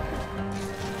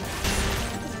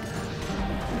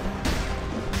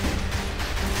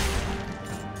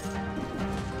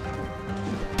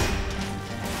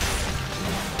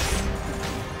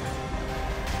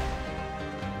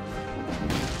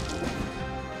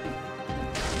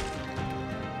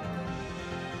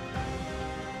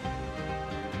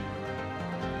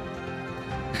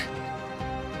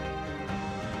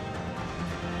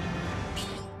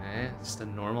 Just a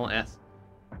normal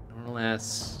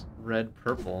ass red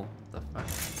purple. What the fuck?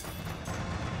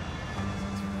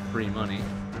 Free money.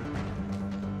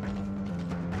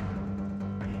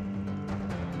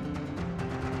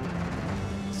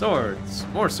 Swords,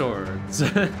 more swords.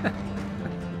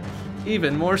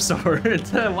 Even more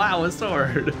swords. Wow, a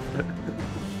sword.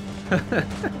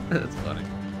 That's funny.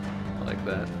 I like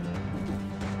that.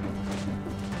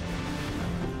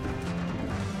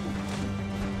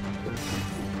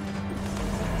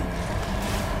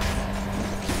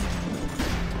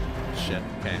 Shit,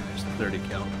 okay, there's 30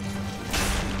 kill.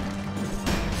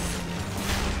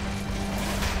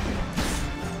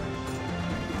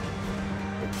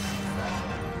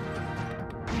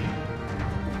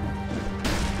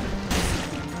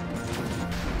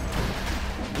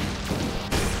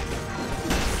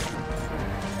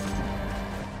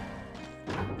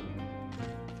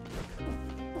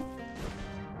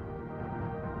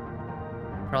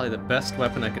 Probably the best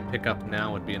weapon I could pick up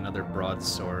now would be another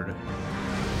broadsword.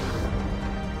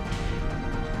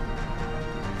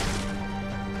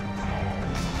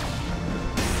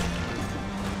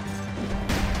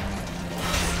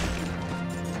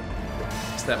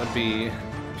 So that would be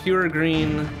pure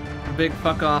green, big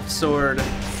fuck off sword.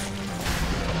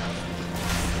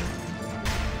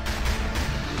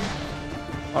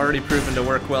 Already proven to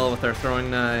work well with our throwing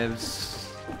knives.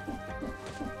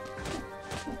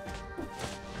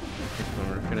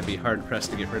 Gonna be hard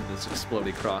pressed to get rid of this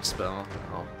explodey crossbow.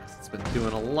 Oh, it's been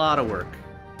doing a lot of work.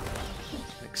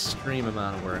 An extreme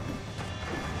amount of work.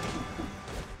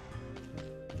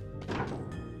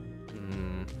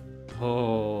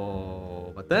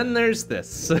 Oh, but then there's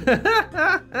this.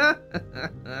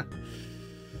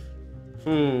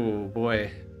 Oh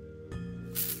boy.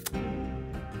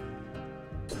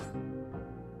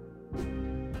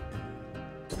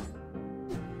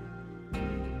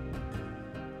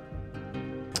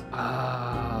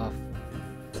 Ah,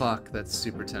 fuck, that's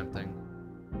super tempting.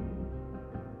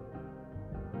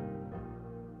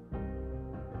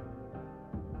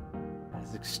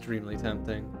 That's extremely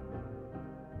tempting.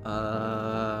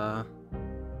 I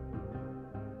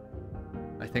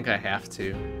think I have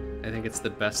to. I think it's the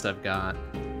best I've got.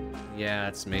 Yeah,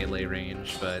 it's melee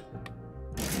range, but...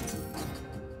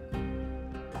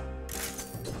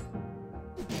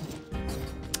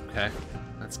 Okay.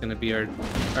 That's gonna be our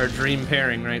dream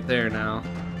pairing right there now.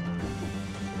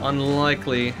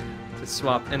 Unlikely to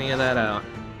swap any of that out.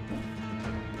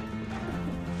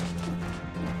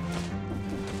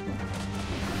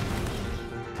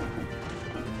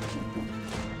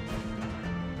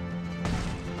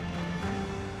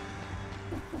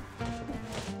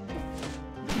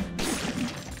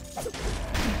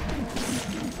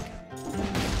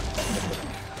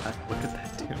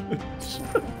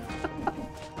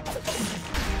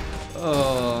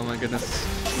 goodness.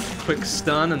 Quick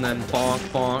stun and then bonk,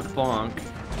 bonk, bonk.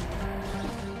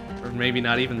 Or maybe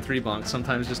not even 3 bonks.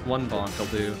 Sometimes just 1 bonk will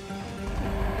do.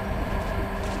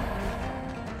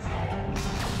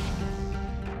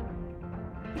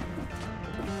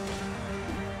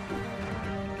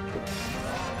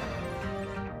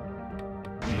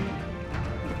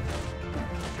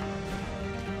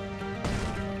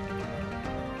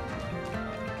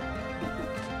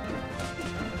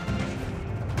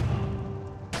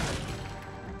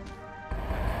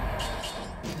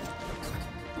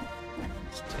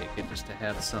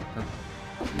 Have something.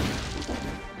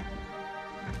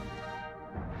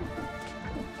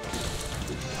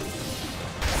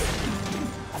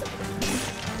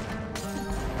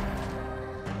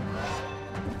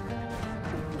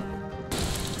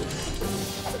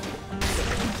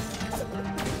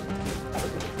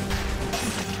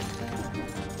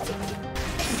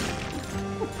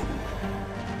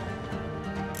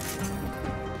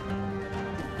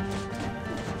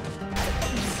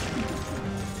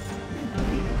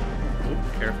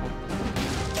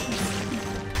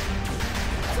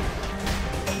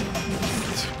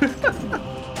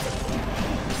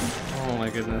 Oh my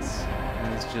goodness.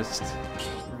 It's just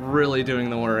really doing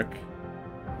the work.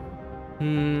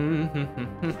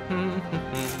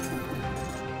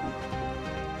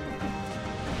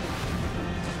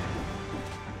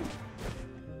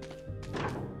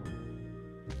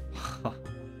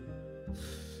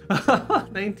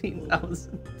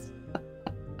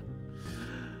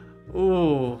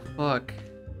 Ooh, fuck.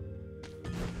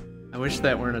 I wish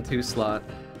that weren't a 2 slot.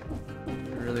 I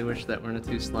really wish that weren't a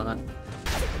 2 slot.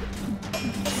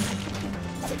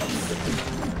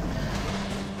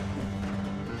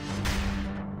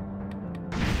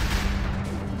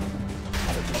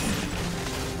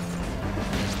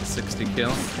 Just a 60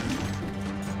 kill.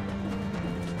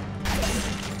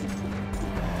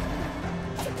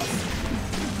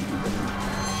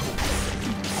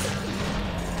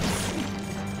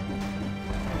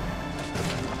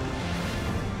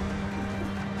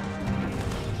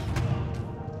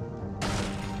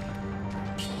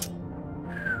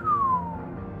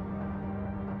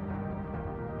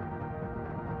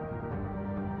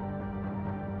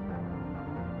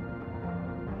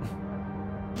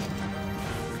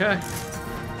 Okay.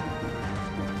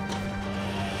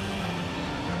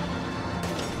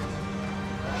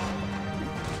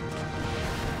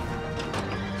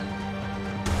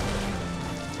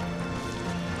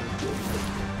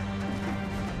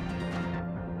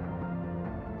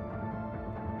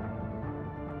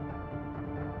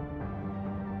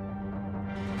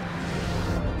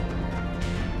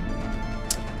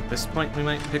 At this point, we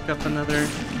might pick up another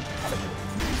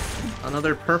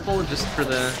purple just for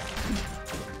the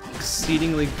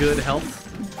exceedingly good health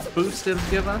boost it'll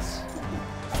give us.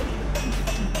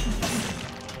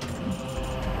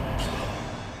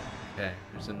 Okay,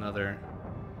 there's another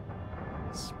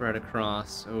spread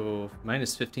across. Oh,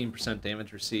 minus 15%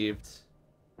 damage received.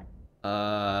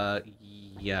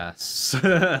 Yes.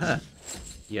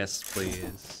 Yes,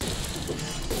 please.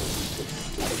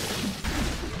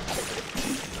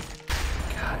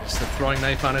 God, just the throwing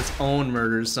knife on its own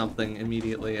murders something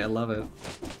immediately. I love it.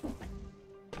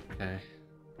 Okay.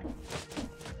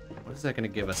 What is that going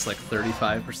to give us? Like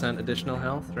 35% additional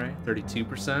health, right?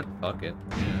 32%? Fuck it.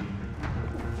 Yeah.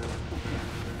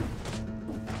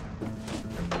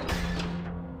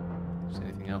 Is there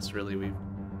anything else really we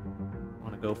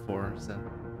want to go for? Is that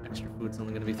extra food's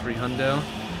only going to be 3 hundo?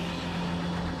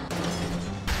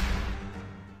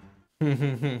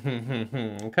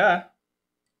 Okay.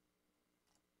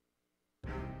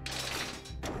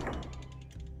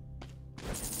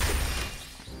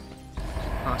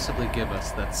 Possibly give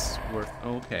us that's worth.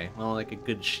 Okay, well, like a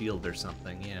good shield or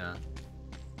something, yeah.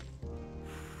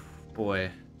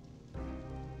 Boy.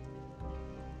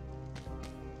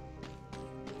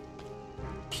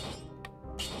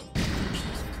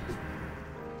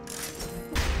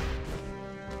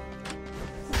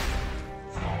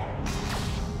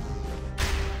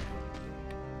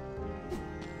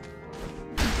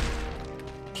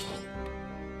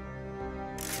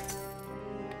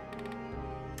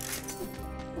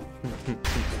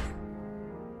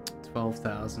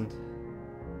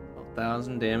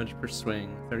 $12,000 damage per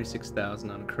swing,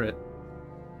 36,000 on a crit.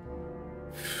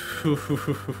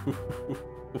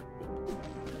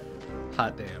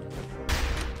 Hot damn.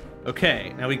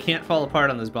 Okay, now we can't fall apart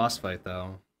on this boss fight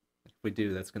though. If we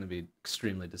do, that's going to be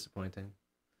extremely disappointing.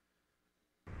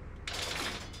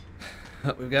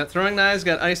 We've got throwing knives,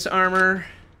 got ice armor,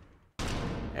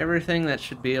 everything that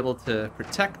should be able to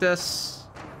protect us.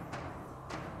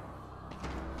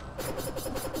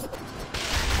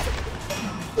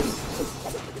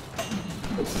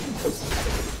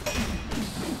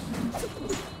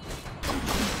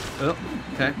 Oh,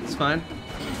 okay, it's fine.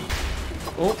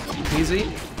 Oh, easy.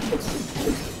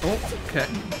 Oh, okay.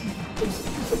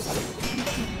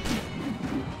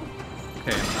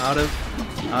 Okay,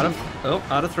 I'm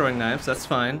out of throwing knives. That's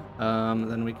fine.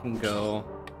 Then we can go.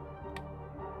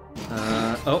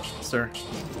 Oh, sir.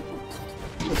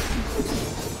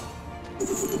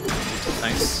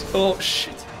 Nice. Oh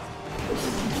shit.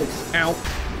 Ow.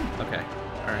 Okay.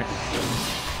 All right.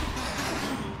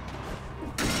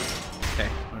 Okay.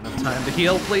 Enough time to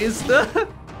heal, please.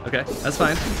 Okay, that's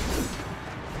fine.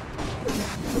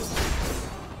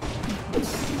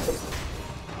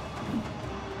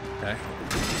 Okay.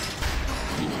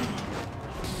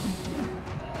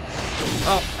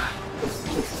 Oh.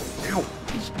 Ow.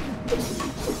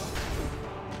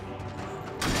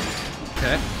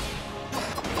 Okay.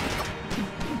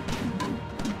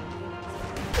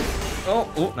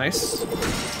 Oh, nice.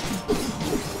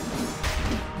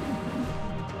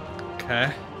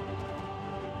 Okay.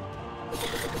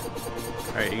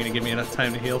 Alright, you gonna give me enough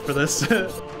time to heal for this?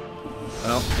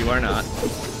 Well, you are not.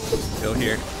 Go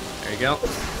here. There you go.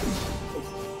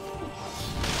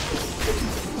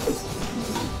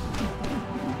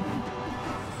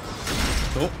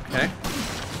 Oh, okay.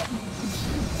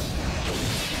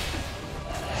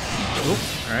 Oh,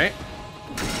 alright.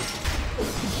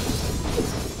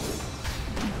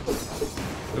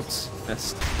 Oops,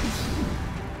 missed.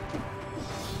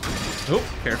 Oh,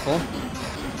 careful.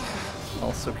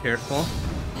 Also careful.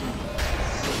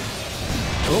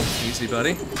 Oh, easy,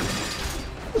 buddy.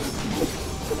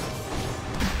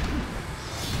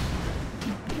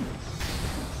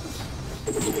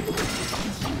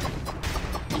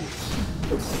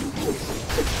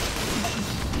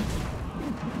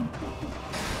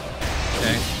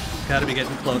 Okay, gotta be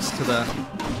getting close to the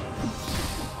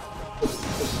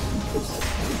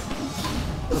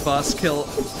boss kill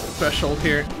threshold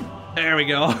here. There we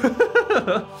go.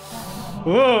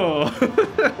 Whoa.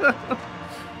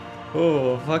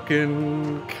 Oh,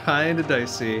 fucking kinda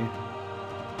dicey.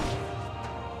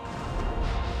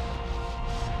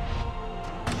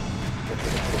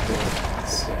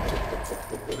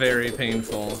 Very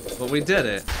painful, but we did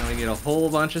it, and we get a whole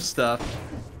bunch of stuff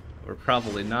we're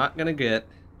probably not gonna get.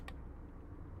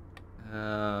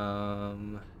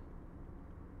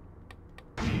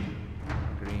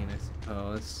 Green, I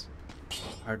suppose.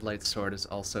 Hard light sword is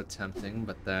also tempting,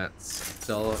 but that's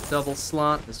double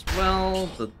slot as well.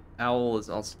 The owl is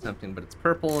also tempting, but it's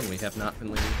purple, and we have not been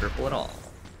leaving purple at all.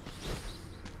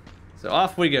 So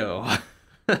off we go.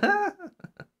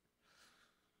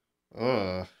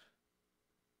 Ugh.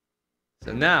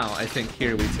 So now, I think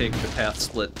here we take the path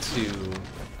split to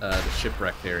the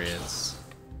shipwrecked areas.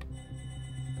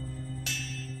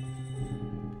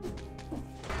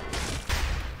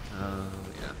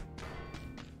 Yeah.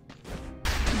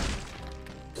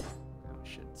 Now we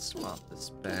should swap this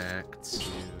back to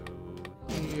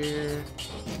here.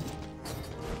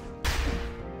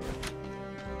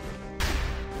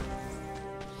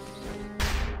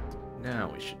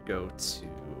 Now we should go to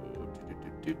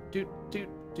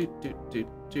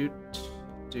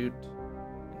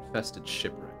infested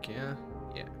shipwreck, yeah?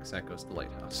 Yeah, because that goes to the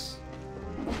lighthouse.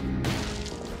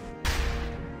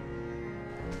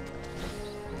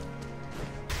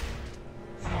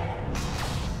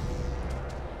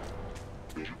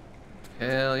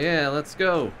 Hell yeah, let's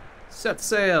go! Set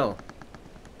sail!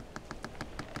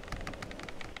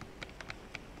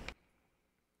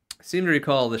 I seem to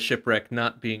recall the shipwreck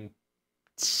not being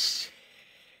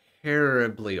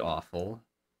terribly awful.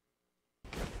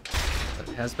 But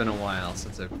it has been a while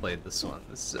since I've played this one,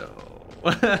 so...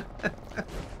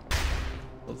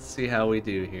 Let's see how we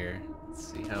do here. Let's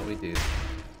see how we do.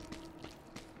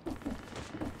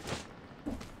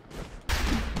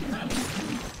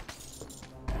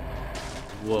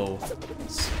 Whoa.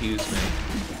 Excuse me.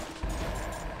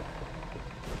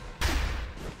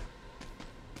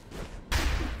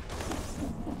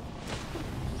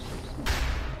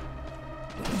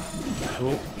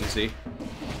 Oh, easy.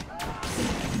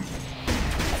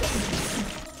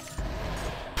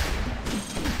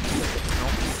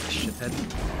 Oh, shithead.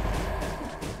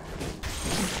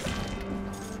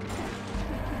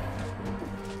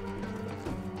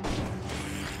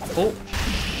 Oh,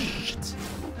 shit.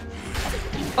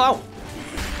 Oh!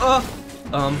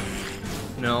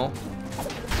 No.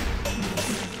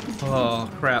 Oh,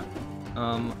 crap.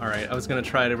 Alright, I was gonna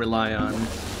try to rely on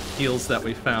heals that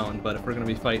we found, but if we're gonna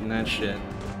be fighting that shit...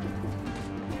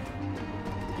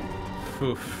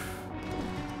 Oof.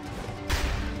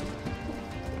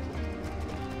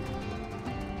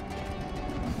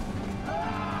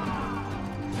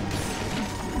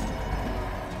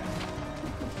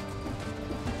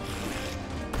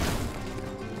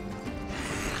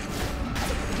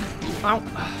 Ow.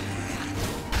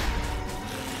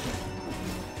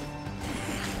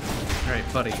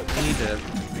 Alright, buddy. You need to...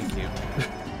 Thank you.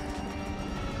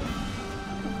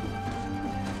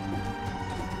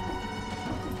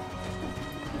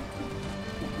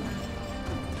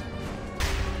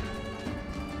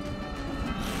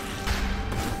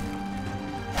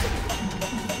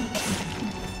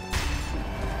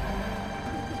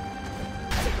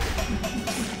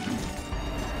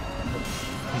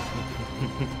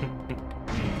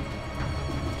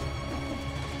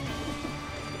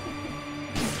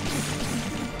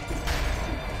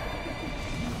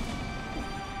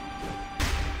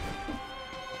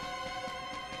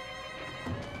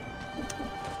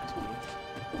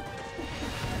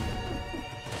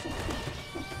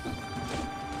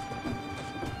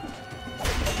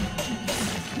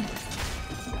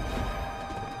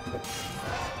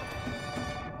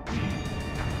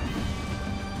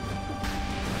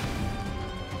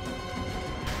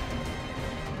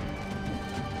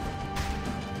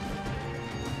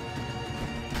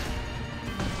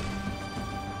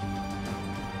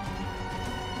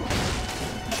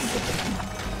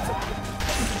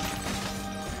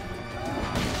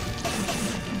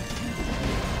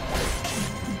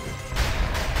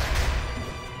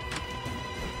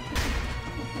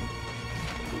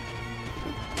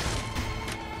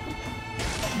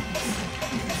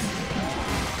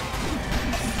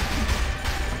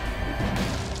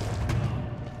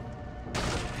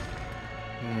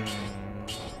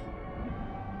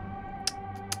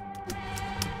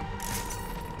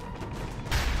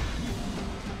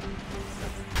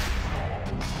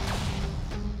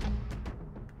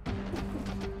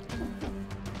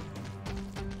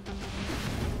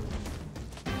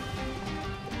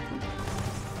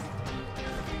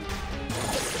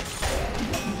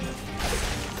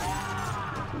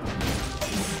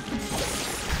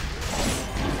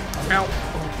 Ow.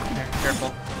 Okay,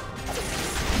 careful.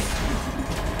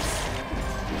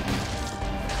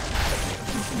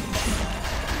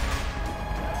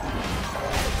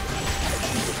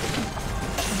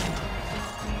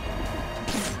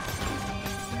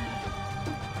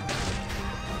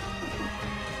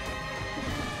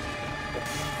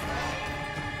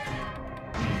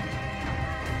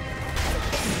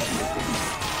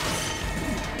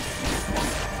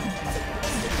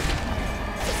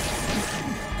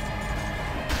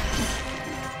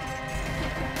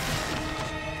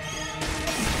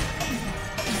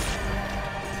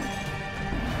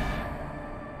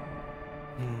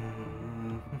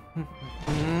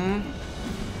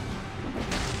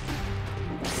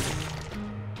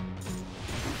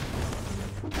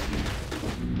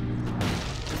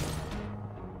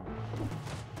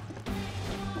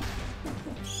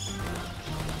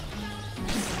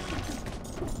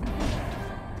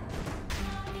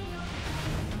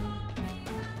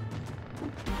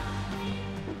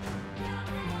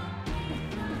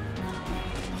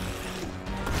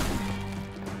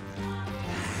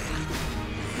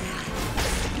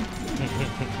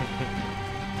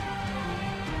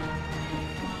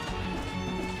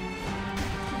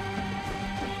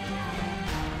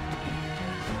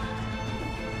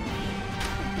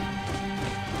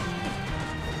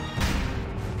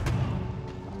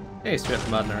 Hey, Smith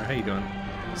Modner, how you doing?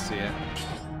 Good to see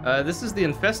ya. This is the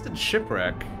Infested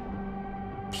Shipwreck.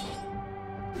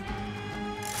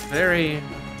 Very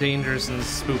dangerous and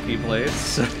spooky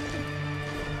place.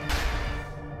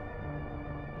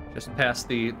 Just past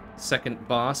the second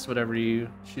boss, whatever you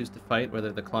choose to fight,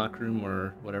 whether the clock room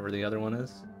or whatever the other one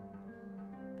is.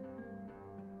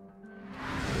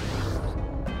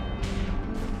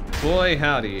 Boy,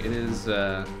 howdy, it is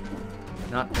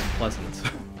not been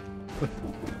pleasant. I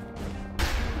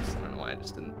don't know why I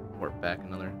just didn't warp back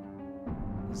another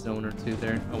zone or two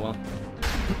there. Oh well.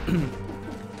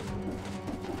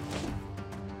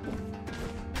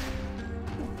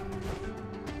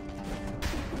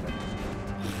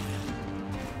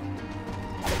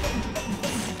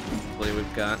 Hopefully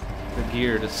we've got the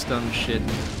gear to stun shit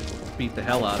and beat the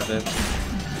hell out of it.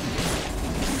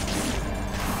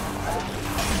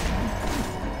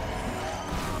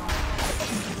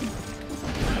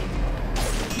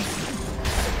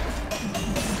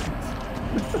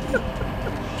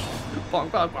 Bonk,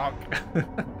 bonk, bonk.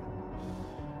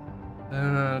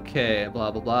 Okay, blah,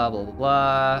 blah, blah, blah, blah,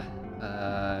 blah.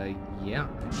 Yeah,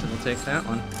 so we'll take that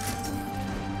one.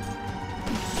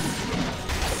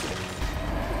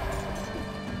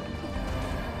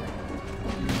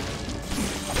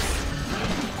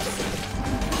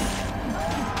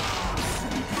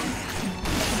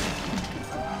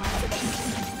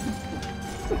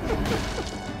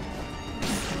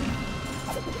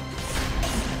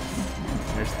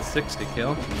 There's the 60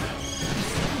 kill.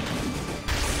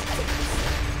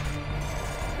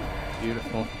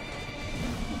 Beautiful.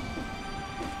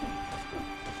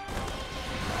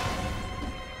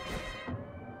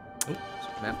 Oops,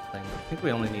 map thing. I think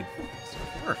we only need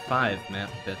 4 or 5 map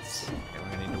bits. Okay,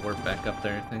 we're gonna need to warp back up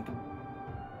there, I think.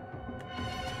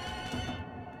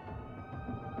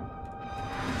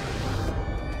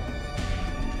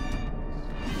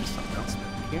 There's something else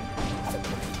back here.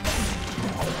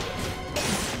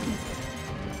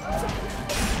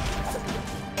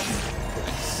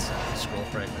 Nice. Scroll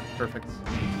fragment. Perfect.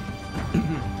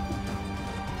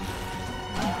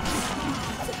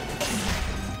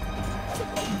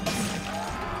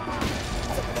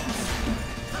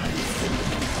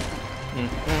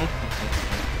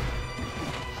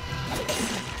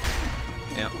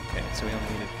 Yeah, okay, so we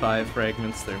only needed 5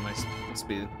 fragments. There must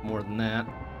be more than that.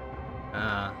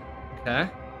 Okay.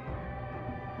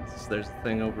 So there's a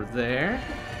thing over there.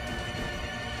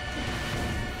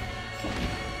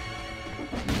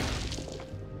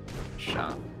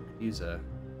 Shop. Use a...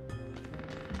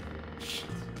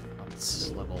 Oh, this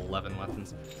is level 11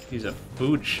 weapons. Use a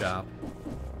food shop.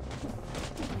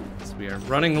 So we are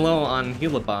running low on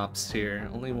helibops here.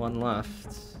 Only 1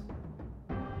 left.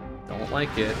 Don't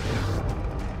like it.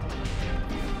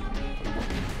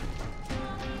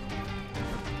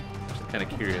 Just kind of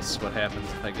curious what happens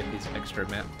if I get these extra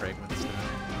map fragments now.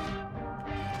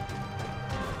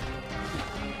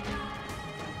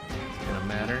 It's gonna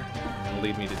matter. It'll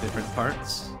lead me to different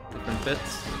parts, different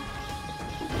bits.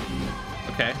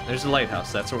 Okay, there's a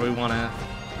lighthouse. That's where we wanna.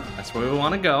 That's where we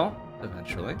wanna go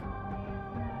eventually.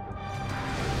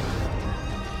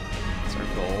 That's our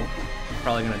goal.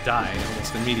 Probably gonna die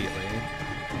almost immediately.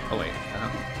 Oh wait,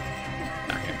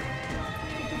 not here.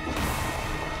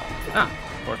 Ah,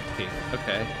 port key.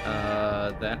 Okay,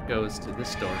 that goes to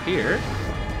this door here.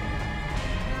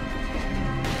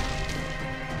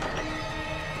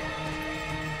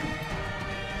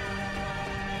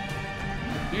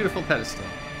 Beautiful pedestal.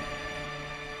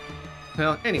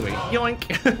 Well, anyway, yoink!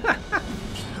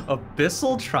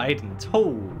 Abyssal Trident.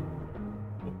 Oh!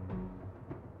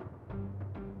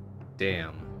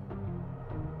 Damn.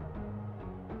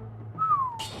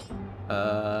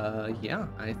 Yeah,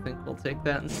 I think we'll take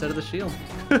that instead of the shield.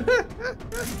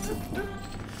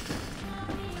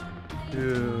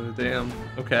 Ooh, damn.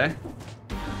 Okay.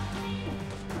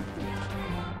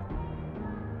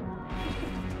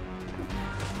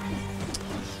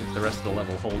 See if the rest of the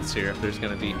level holds here, if there's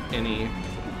gonna be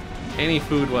any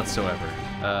food whatsoever.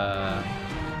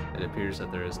 It appears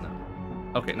that there is none.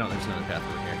 Okay, no, there's another path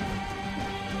over here.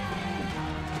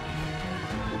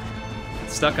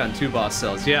 Stuck on 2 boss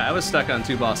cells. Yeah, I was stuck on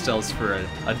 2 boss cells for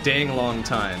a dang long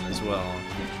time as well.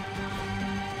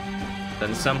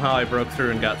 Then somehow I broke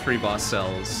through and got 3 boss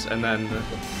cells, and then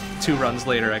 2 runs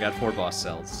later I got 4 boss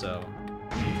cells, so...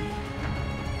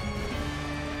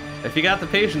 If you got the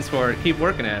patience for it, keep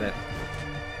working at it.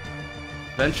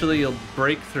 Eventually you'll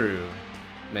break through,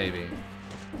 maybe.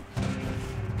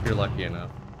 If you're lucky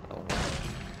enough. Oh.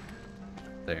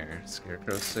 There,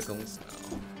 scarecrow sickles,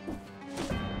 no.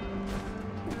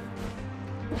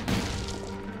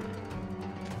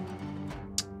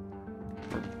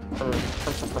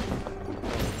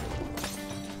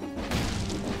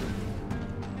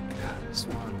 God, just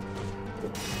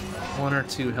one or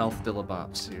 2 health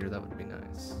dillabops here, that would be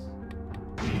nice.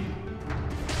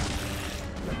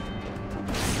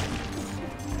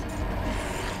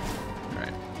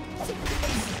 Alright.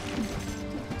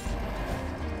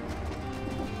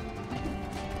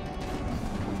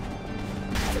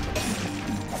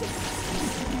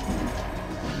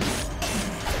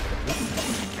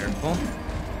 Careful.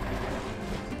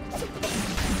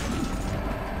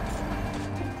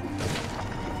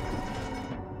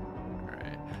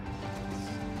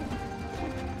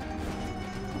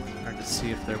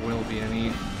 See if there will be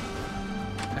any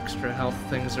extra health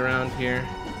things around here,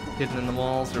 hidden in the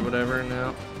walls or whatever.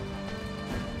 No.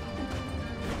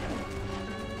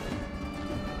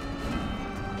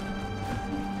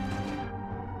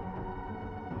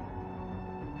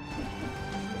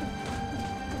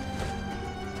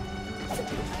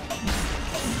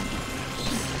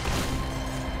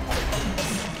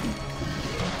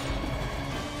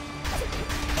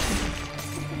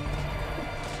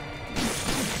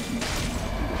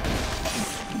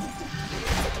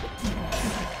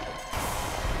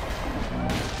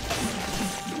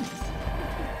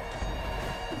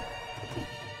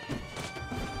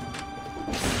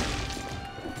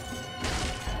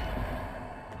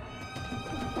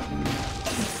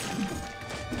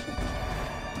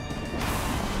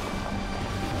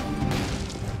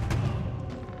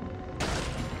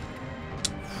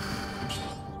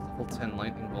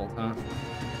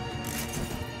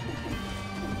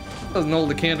 Doesn't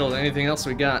hold a candle to anything else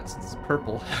we got since it's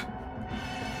purple.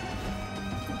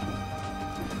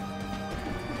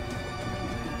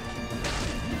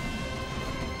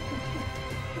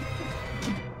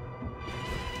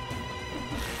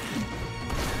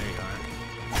 There you are.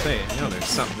 Say, I know there's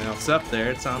something else up there.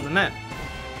 It's on the net.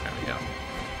 There we go.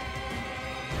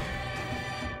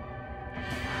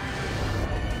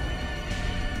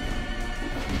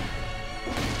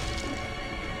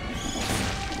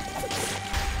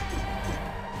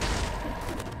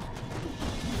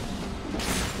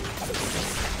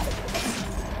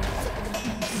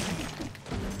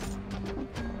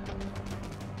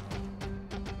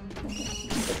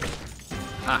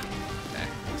 Ah, okay,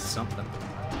 something.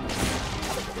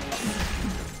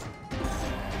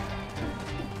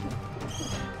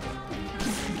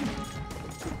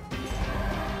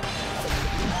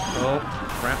 Oh,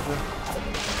 crap.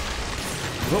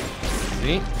 Whoop,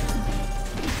 see?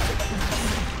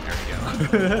 There we go.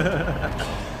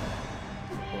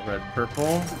 Red,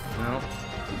 purple. No.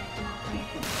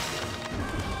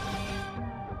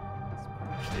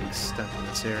 That's pretty much the extent of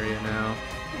this area now.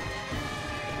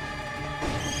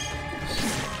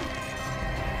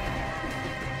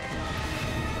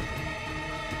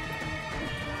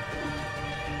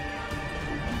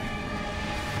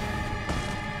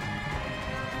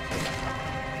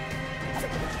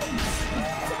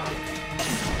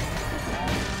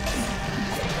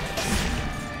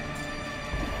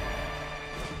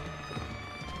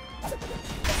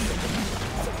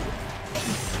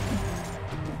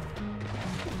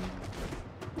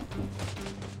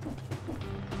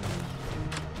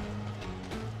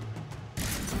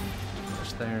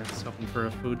 There, it's open for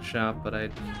a food shop, but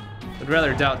I'd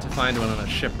rather doubt to find one on a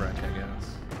shipwreck, I guess.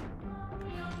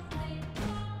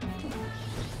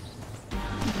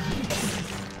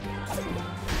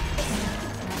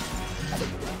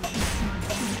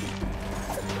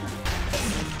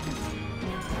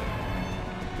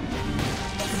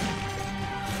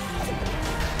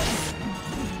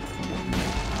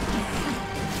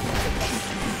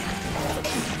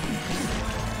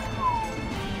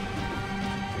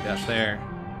 Got there.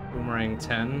 Boomerang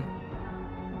 10.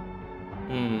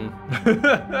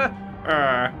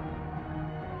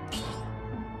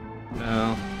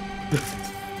 No.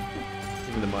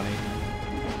 Give me the money.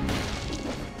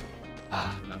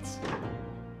 Ah, nuts.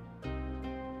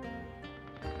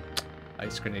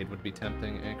 Ice grenade would be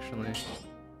tempting, actually.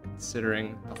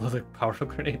 Considering, although the powerful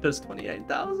grenade does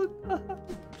 28,000.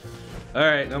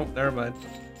 Alright, nope, never mind.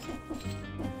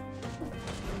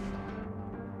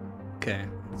 Okay,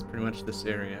 that's pretty much this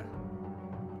area.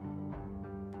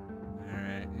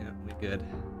 Alright, yeah, we good.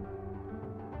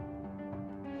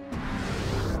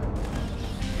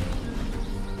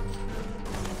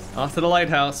 Off to the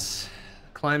lighthouse.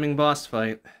 Climbing boss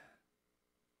fight.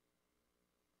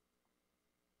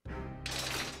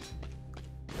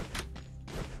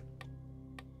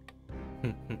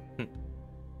 The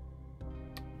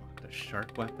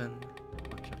shark weapon. A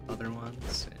bunch of other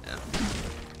ones. Yeah.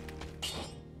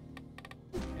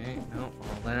 Okay, no,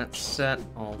 all that set,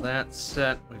 all that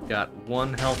set. We've got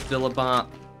one health Dillabop.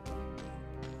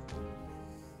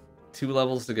 2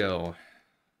 levels to go,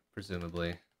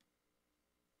 presumably.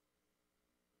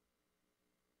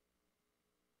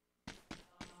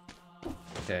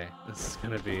 Okay, this is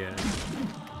gonna be a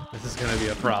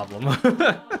problem.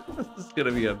 This is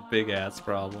gonna be a big ass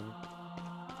problem.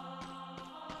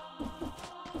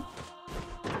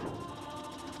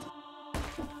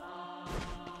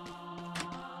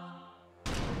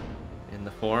 In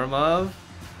the form of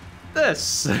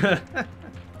this.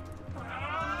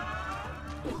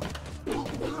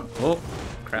 Oh,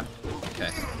 crap.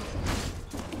 Okay.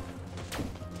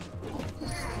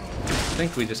 I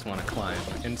think we just want to climb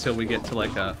until we get to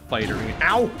like a fighter.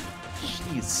 Ow!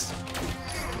 Jeez.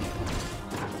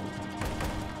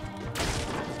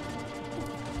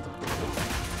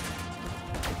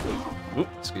 Oop,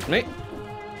 excuse me.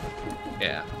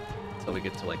 Yeah, until we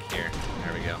get to like here.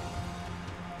 There we go.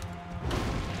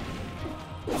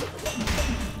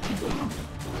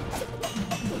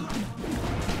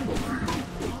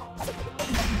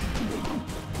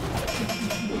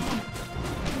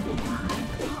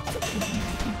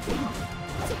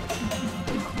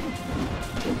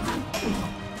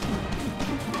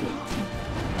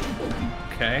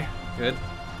 Okay,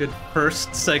 good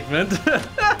first segment.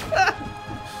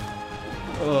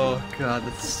 Oh god,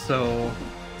 that's so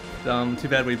dumb. Too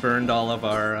bad we burned all of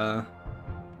our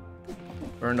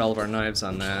knives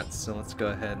on that. So let's go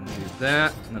ahead and do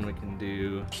that, and then we can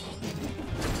do.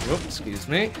 Whoop, excuse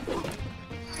me.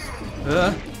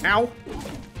 Ow!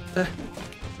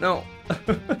 No.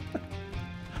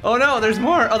 Oh no, there's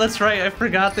more. Oh, that's right. I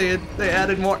forgot they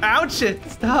added more. Ouch it!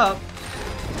 Stop.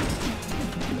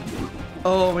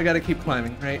 Oh, we gotta keep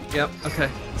climbing, right? Yep. Okay.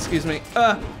 Excuse me.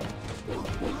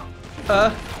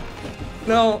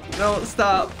 No,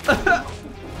 stop.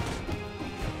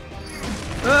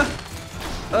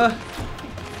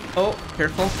 Oh,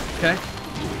 careful. Okay.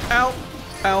 Ow.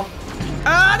 Ow.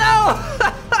 Ah, no!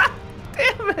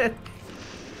 Damn it!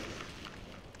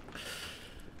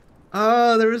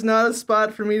 Oh, there was not a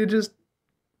spot for me to just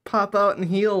pop out and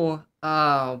heal.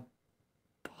 Oh,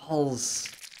 balls.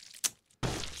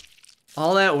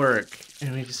 All that work,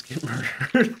 and we just get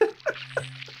murdered.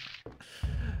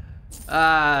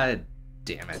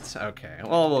 Damn it. Okay,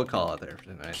 well, we'll call it there for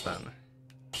tonight then.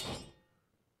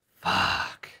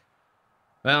 Fuck.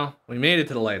 Well, we made it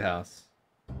to the lighthouse.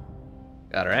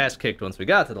 Got our ass kicked once we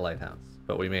got to the lighthouse,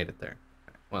 but we made it there.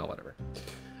 Well, whatever.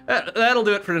 That'll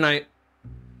do it for tonight.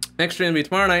 Next stream will be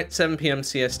tomorrow night, 7 p.m.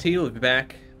 CST. We'll be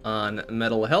back on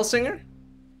Metal Hellsinger.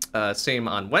 Same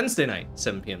on Wednesday night,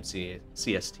 7 p.m.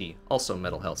 CST, also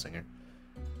Metal Hellsinger.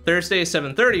 Thursday,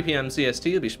 7:30 p.m.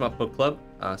 CST will be Shmup Book Club.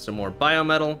 Some more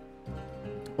Biometal,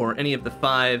 or any of the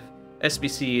 5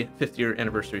 SBC 5th year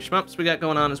anniversary shmups we got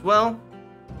going on as well.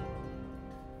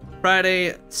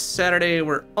 Friday, Saturday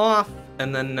we're off,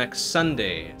 and then next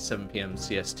Sunday, 7 p.m.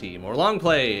 CST, more long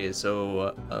plays,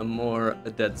 so more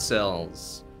Dead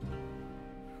Cells.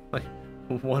 Like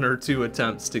 1 or 2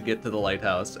 attempts to get to the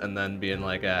lighthouse, and then being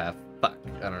like, fuck,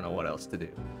 I don't know what else to do.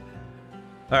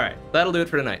 Alright, that'll do it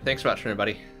for tonight. Thanks for watching,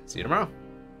 everybody. See you tomorrow.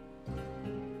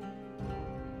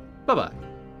 Bye-bye.